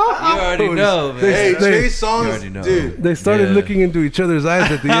 You already know, man. Hey, They- Trey You Songz, already know. dude. They started Yeah. looking into each other's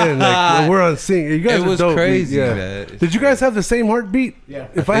eyes at the end. Like we're on sync. You guys It are was dope. crazy, Yeah. man. Did you guys have the same heartbeat? Yeah.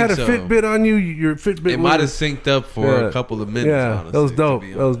 If I, had a think so. Fitbit on you, your Fitbit. It might have would- synced up for Yeah. a couple of minutes. Yeah, honestly, that was to dope. be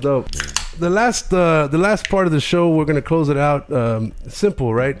That was honest. dope. The last part of the show, we're gonna close it out.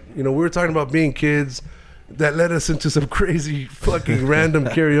 Simple, right? You know, we were talking about being kids. That led us into some crazy, fucking random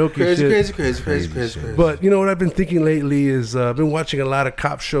karaoke shit. Crazy. But you know what I've been thinking lately is I've been watching a lot of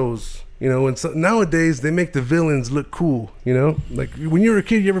cop shows. You know, and so, nowadays they make the villains look cool. You know, like when you were a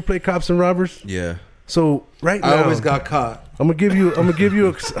kid, you ever play Cops and Robbers? Yeah. So right now, I always got caught. I'm gonna give you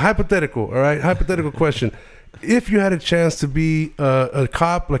a hypothetical. All right, hypothetical question. If you had a chance to be a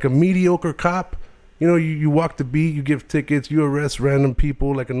cop, like a mediocre cop, you know, you walk the beat, you give tickets, you arrest random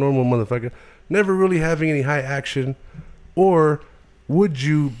people like a normal motherfucker, never really having any high action, or would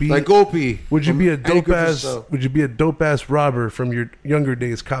you be Like Gopi. would you be a Andy dope Griffith's ass? show. Would you be a dope ass robber from your younger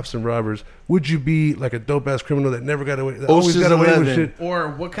days, Cops and Robbers? Would you be like a dope ass criminal that never got away, that always Ocean's got away 11. with shit? Or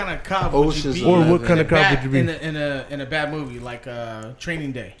what kind of cop would Ocean's you be? Or what 11. kind of cop would you be? in a bad movie like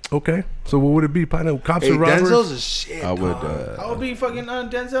Training Day? Okay, so what would it be? Partner? Cops Hey, and Robbers? Denzel's a shit. I would. I would be fucking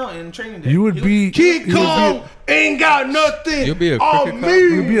Denzel in Training Day. You would be King you would Kong ain't got nothing. You'll be a on crooked me. cop?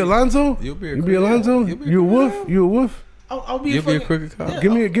 You'd be Alonzo. You'll be a You'd be criminal. Alonzo. You'll be a You a wolf. criminal. You a wolf. I'll be You'll be a fucking- crooked cop.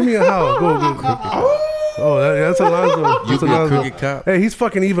 Yeah, Give me a howl. Go. Oh, that's Alonzo. You That's be a Alonzo. crooked cop. Hey, he's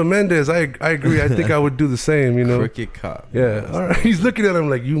fucking Eva Mendes. I agree. I think I would do the same. You know. Crooked cop. Yeah. All right. He's looking at him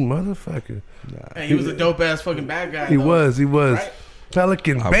like, you motherfucker. Hey, he was a dope ass fucking bad guy. He though. was. Right?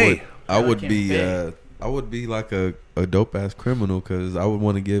 Pelican Bay. I would Pelican be Bay. I would be like a dope ass criminal because I would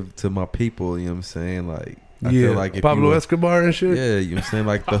want to give to my people. You know what I'm saying? Like I feel like if Pablo you Escobar and shit. yeah, you know what I'm saying?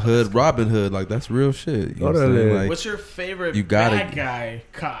 Like the hood, Robin Hood, like that's real shit. You know what I'm Orale. saying? Like, What's your favorite You gotta- bad guy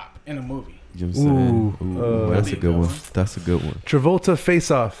cop in a movie? you know what I'm saying? Ooh, That's that'd a be a good good one. one. That's a good one. Travolta Face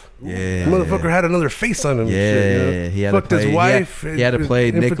Off. Yeah. The motherfucker had another face on him. Yeah, and shit, you know? he had Fucked to play, his wife. He had to play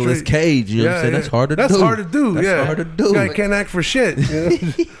infiltrate- Nicolas Cage. You know what I'm saying? That's hard to do. That's hard to do. That's yeah, hard to do. Guy can't act for shit. You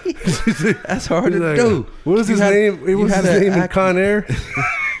know? That's hard to He's like, do. What was You his had- name? It you was had his to name in act- Con Air.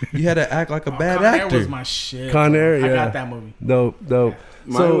 You had to act like a bad Con Air actor. was my shit. Con Air, I yeah. got that movie. Dope.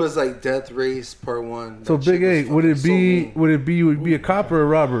 Mine So, was like Death Race Part 1. so That shit Big A, was would it fucking so be? mean. You would be a cop or a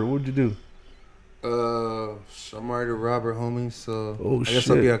robber? What'd you do? I'm already a robber, homie. So Oh, I guess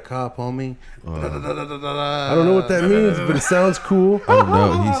I'll shit. be a cop, homie. I don't know what that means, but it sounds cool. I don't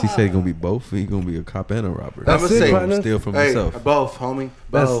know. He said he's gonna be both. He's gonna be a cop and a robber. That's I'ma it, say- partner. Steal from Hey, himself. both, homie.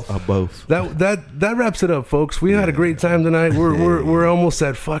 That's- Both. Both. That wraps it up, folks. We had a great time tonight. We're almost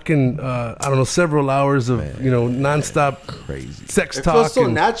at fucking I don't know, several hours of nonstop Crazy. sex It talk. feels so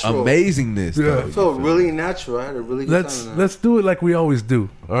and natural. Amazingness. Yeah. though, It you felt feel really natural. I had a really good time. let's do it like we always do.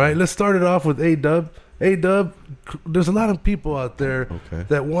 All right, let's start it off with A-Dub. A-Dub, there's a lot of people out there Okay.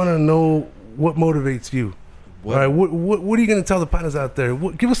 that want to know what motivates you. What- All right, what are you going to tell the partners out there?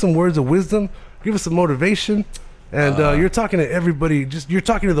 Give us some words of wisdom. Give us some motivation. And you're talking to everybody. You're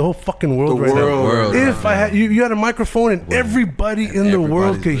talking to the whole fucking world The right world. now. If I had you had a microphone and everybody in the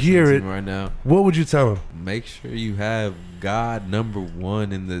world Everybody's could hear listening it, to me right now. what would you tell them? Make sure you have God number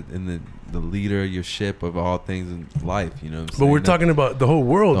one in the leader of your ship of all things in life. You know what I'm But saying? we're talking about the whole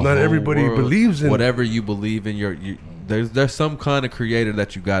world. The Not whole everybody world, believes in. whatever you believe in. There's some kind of creator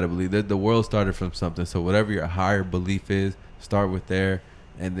that you gotta believe. The world started from something, so whatever your higher belief is, start with there,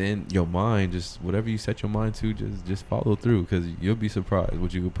 and then your mind, just whatever you set your mind to, just follow through, because you'll be surprised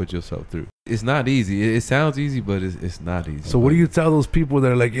what you can put yourself through. It's not easy. It sounds easy, but it's not easy. So what do you tell those people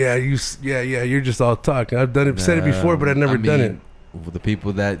that are like, yeah, you're just all talk. I've done it, said it before, but I've never done it. The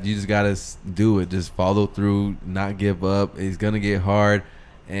people that you just gotta do it, just follow through, not give up. It's gonna get hard,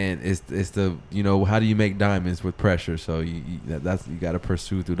 and it's the how do you make diamonds with pressure? So you gotta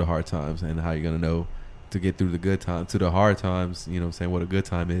pursue through the hard times, and how you're gonna know to get through the good times to the hard times. You know what I'm saying, what a good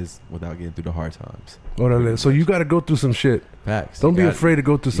time is without getting through the hard times. Orale. So you got to go through some shit. Facts. Don't You be got- afraid to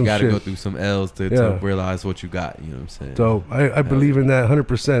go through some You gotta shit. go through some L's to Yeah. realize what you got. You know what I'm saying? So I believe in that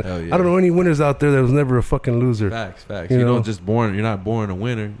 100%. Hell yeah. I don't know any winners out there that was never a fucking loser. Facts. You You know? don't just born. You're not born a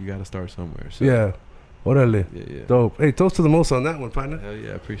winner. You gotta start somewhere. So, Yeah. Orale. Yeah. Dope. Hey, toast to the most on that one, partner. Hell yeah,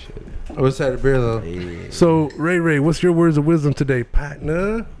 I appreciate it. I was had a beer though. Yeah. So Ray, what's your words of wisdom today,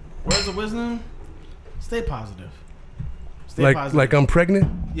 partner? Words of wisdom: stay positive. Stay Like positive. like I'm pregnant.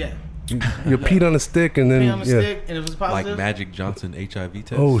 yeah. You peed on a stick and then Be on the yeah. stick, and if it's Like positive, Magic Johnson HIV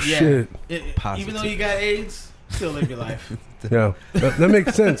test. Oh yeah. shit. Even Positive. though you got AIDS, still live your life. Yeah. That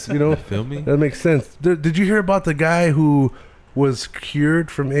makes sense. You know. Feel me? That makes sense. Did you hear about the guy who was cured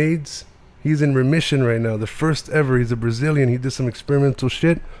from AIDS? He's in remission right now. The first ever. He's a Brazilian. He did some experimental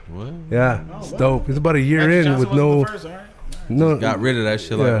shit. What? Yeah, Oh, it's wow. dope. He's about a year Magic in Johnson with wasn't no, the first, all right? no. Got rid of that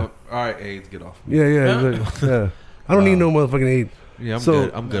shit. Yeah. Like, all right, AIDS, get off. Yeah. Yeah. I don't need no motherfucking aid. Yeah, I'm So-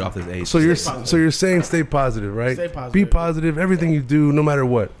 good. I'm good off this AIDS. So you're positive. saying stay positive, right? Stay positive. Be positive. Everything you do, no matter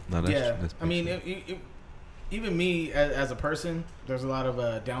what. No, that's, Yeah, that's I mean, even me as a person, there's a lot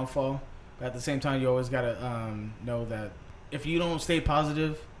of downfall. But at the same time, you always gotta know that if you don't stay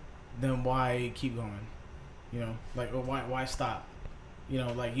positive, then why keep going? You know, like, or why stop? You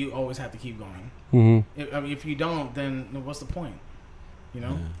know, like, you always have to keep going. Mm-hmm. If you don't, then what's the point? You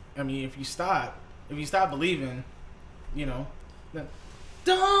know, I mean, if you stop believing, you know, then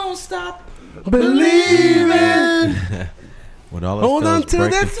don't stop Believing. when all else Hold fails, on to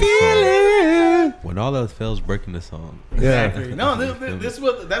break that the song. feeling. When all else fails, breaking the song. Yeah. Exactly. No,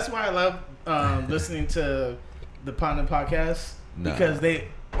 that's why I love listening to the Partner Podcast, Nah. because they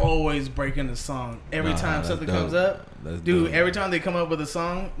always break in the song every Nah, time that's something dope. comes up. That's Dude, dope. every time they come up with a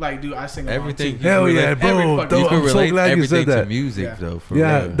song, like, dude, I sing along Everything. too. you Hell can yeah, relate- bro. every fucking- Dope. You can I'm so relate glad you everything said that. to music, Yeah. though. For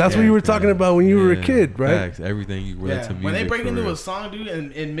Yeah, real. that's what you were talking about when you were a kid, right? Facts. Everything you relate Yeah. to music. When they break for into real. a song, dude,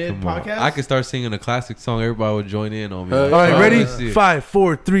 in mid Come on. podcast, I could start singing a classic song. Everybody would join in on me. All All right, Oh, ready? yeah. let's see it. 5,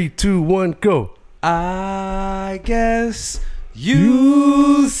 4, 3, 2, 1, go. I guess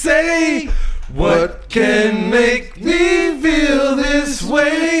you say what can make me feel this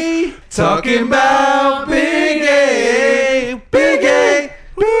way. Talking about Big A. Big A.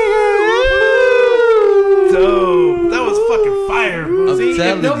 Dope. That was fucking fire, bro. See,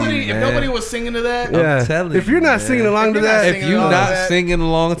 telling if you, man. nobody was singing to that, Yeah. telling If you're you, not man. singing along If to you're not that, singing If you're along not to that- singing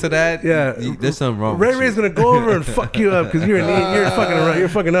along to that, Yeah. there's something wrong Ray with Ray's you. gonna go over and fuck you up because you're fucking around. You're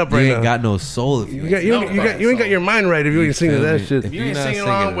fucking up You right ain't now. got no soul if you, You ain't got your mind right if you ain't singing feel that me? shit. If you you're ain't not singing singing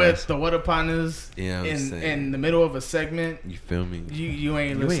along it, with the What Up Partners Yeah, I'm saying. in the middle of a segment. You feel me? You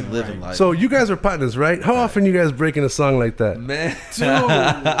ain't You listening ain't living right. life. So you guys are partners, right? How often you guys breaking a song like that? man. Dude,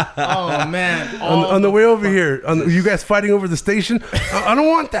 oh man, On the way over here, you guys fighting over the station? I don't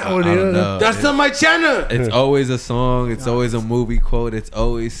want that one. I You don't know? know. That's not my channel. It's always a song. It's always a movie quote. It's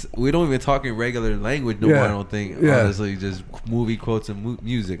always we don't even talk in regular language no Yeah. more. I don't think. Yeah. Honestly, just movie quotes and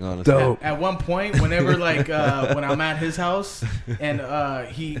music. Honestly, Dope. At one point, whenever when I'm at his house and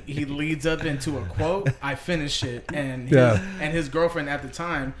he leads up into a quote, I finish it, and his girlfriend at the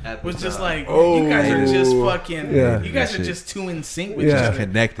time was just like, "You guys are just fucking, Yeah. you guys are Shit. just too in sync with Yeah. each other."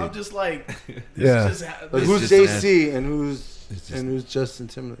 Connected. I'm just like, Yeah. this Like, this who's just- JC and who's Justin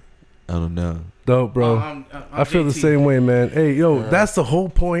Timberlake? I don't know. Dope, bro. I'm I feel the JT. same way, man. Hey, yo, that's the whole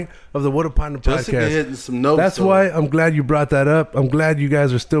point of the What Up Partner Justin been podcast. hitting some notes. That's though. why I'm glad you brought that up. I'm glad you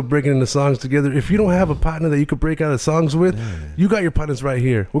guys are still breaking into songs together. If you don't have a partner that you could break out of songs with, you got your partners right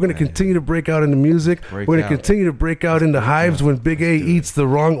here. We're going to continue to break out into music. Break We're going to out. continue to break out into hives when Big A eats the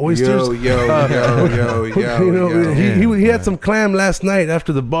wrong oysters. Yo. You know, he had some clam last night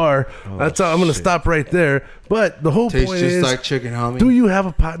after the bar. That's how I'm going to shit. stop right there. But the whole Tastes point just is, like chicken, homie. do you have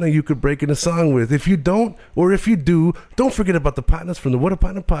a partner you could break in a song with? If you don't, or if you do, don't forget about the partners from the What a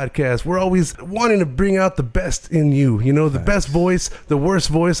Partner podcast. We're always wanting to bring out the best in you. You know, the best voice, the worst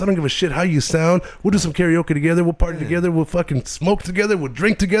voice. I don't give a shit how you sound. We'll do some karaoke together. We'll party together. We'll fucking smoke together. We'll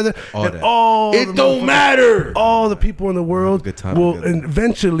drink together. All and that. all It the don't motherfuckers- matter. All the people in the world good time will together.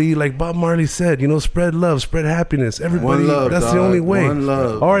 eventually, like Bob Marley said, you know, spread love, spread happiness. Everybody, One love, that's the dog. only way. One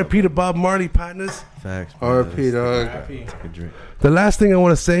love. R.I.P. to Bob Marley, partners. Facts. R.P. dog. Take a drink. The last thing I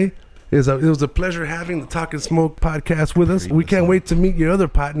want to say is it was a pleasure having the Talk and Smoke podcast with us. We can't wait to meet your other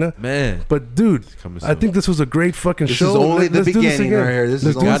partner. Man. But dude, coming I soon. think this was a great fucking This show. is only the Let's do this beginning again. right here. This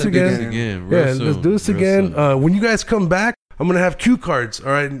Let's is do only this the again. beginning. Again, real Yeah, soon. let's do this Real again. soon. When you guys come back, I'm gonna have cue cards.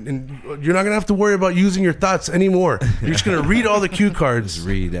 All right, and you're not gonna have to worry about using your thoughts anymore. You're just gonna read all the cue cards. Just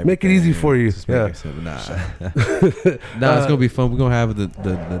read everything. Make it easy for you. Just make Yeah. it simple. Nah, it's gonna be fun. We're gonna have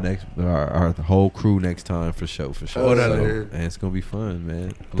the next our whole crew next time for sure. Oh, that So, is. and it's gonna be fun, man.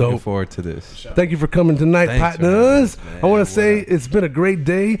 Dope. Looking forward to this. Thank you for coming tonight, Thanks for partners. having us, I want man. to say it's been a great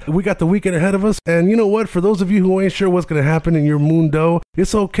day. We got the weekend ahead of us. And you know what? For those of you who ain't sure what's going to happen in your mundo,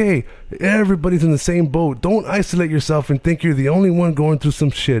 it's okay. Everybody's in the same boat. Don't isolate yourself and think you're the only one going through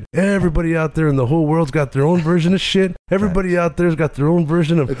some shit. Everybody out there in the whole world's got their own version of shit. Everybody out there's got their own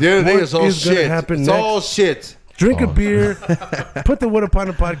version of At the end of the day, what it's all is gonna shit. happen It's next. all shit. Drink a beer, put the What Upon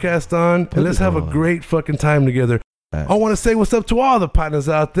a podcast on, and let's it have a on. great fucking time together. Facts. I want to say what's up to all the partners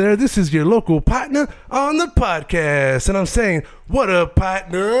out there. This is your local partner on the podcast. And I'm saying, what up,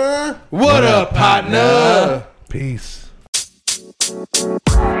 partner? What up, partner? Peace.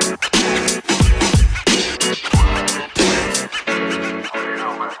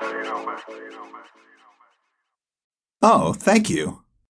 Oh, thank you.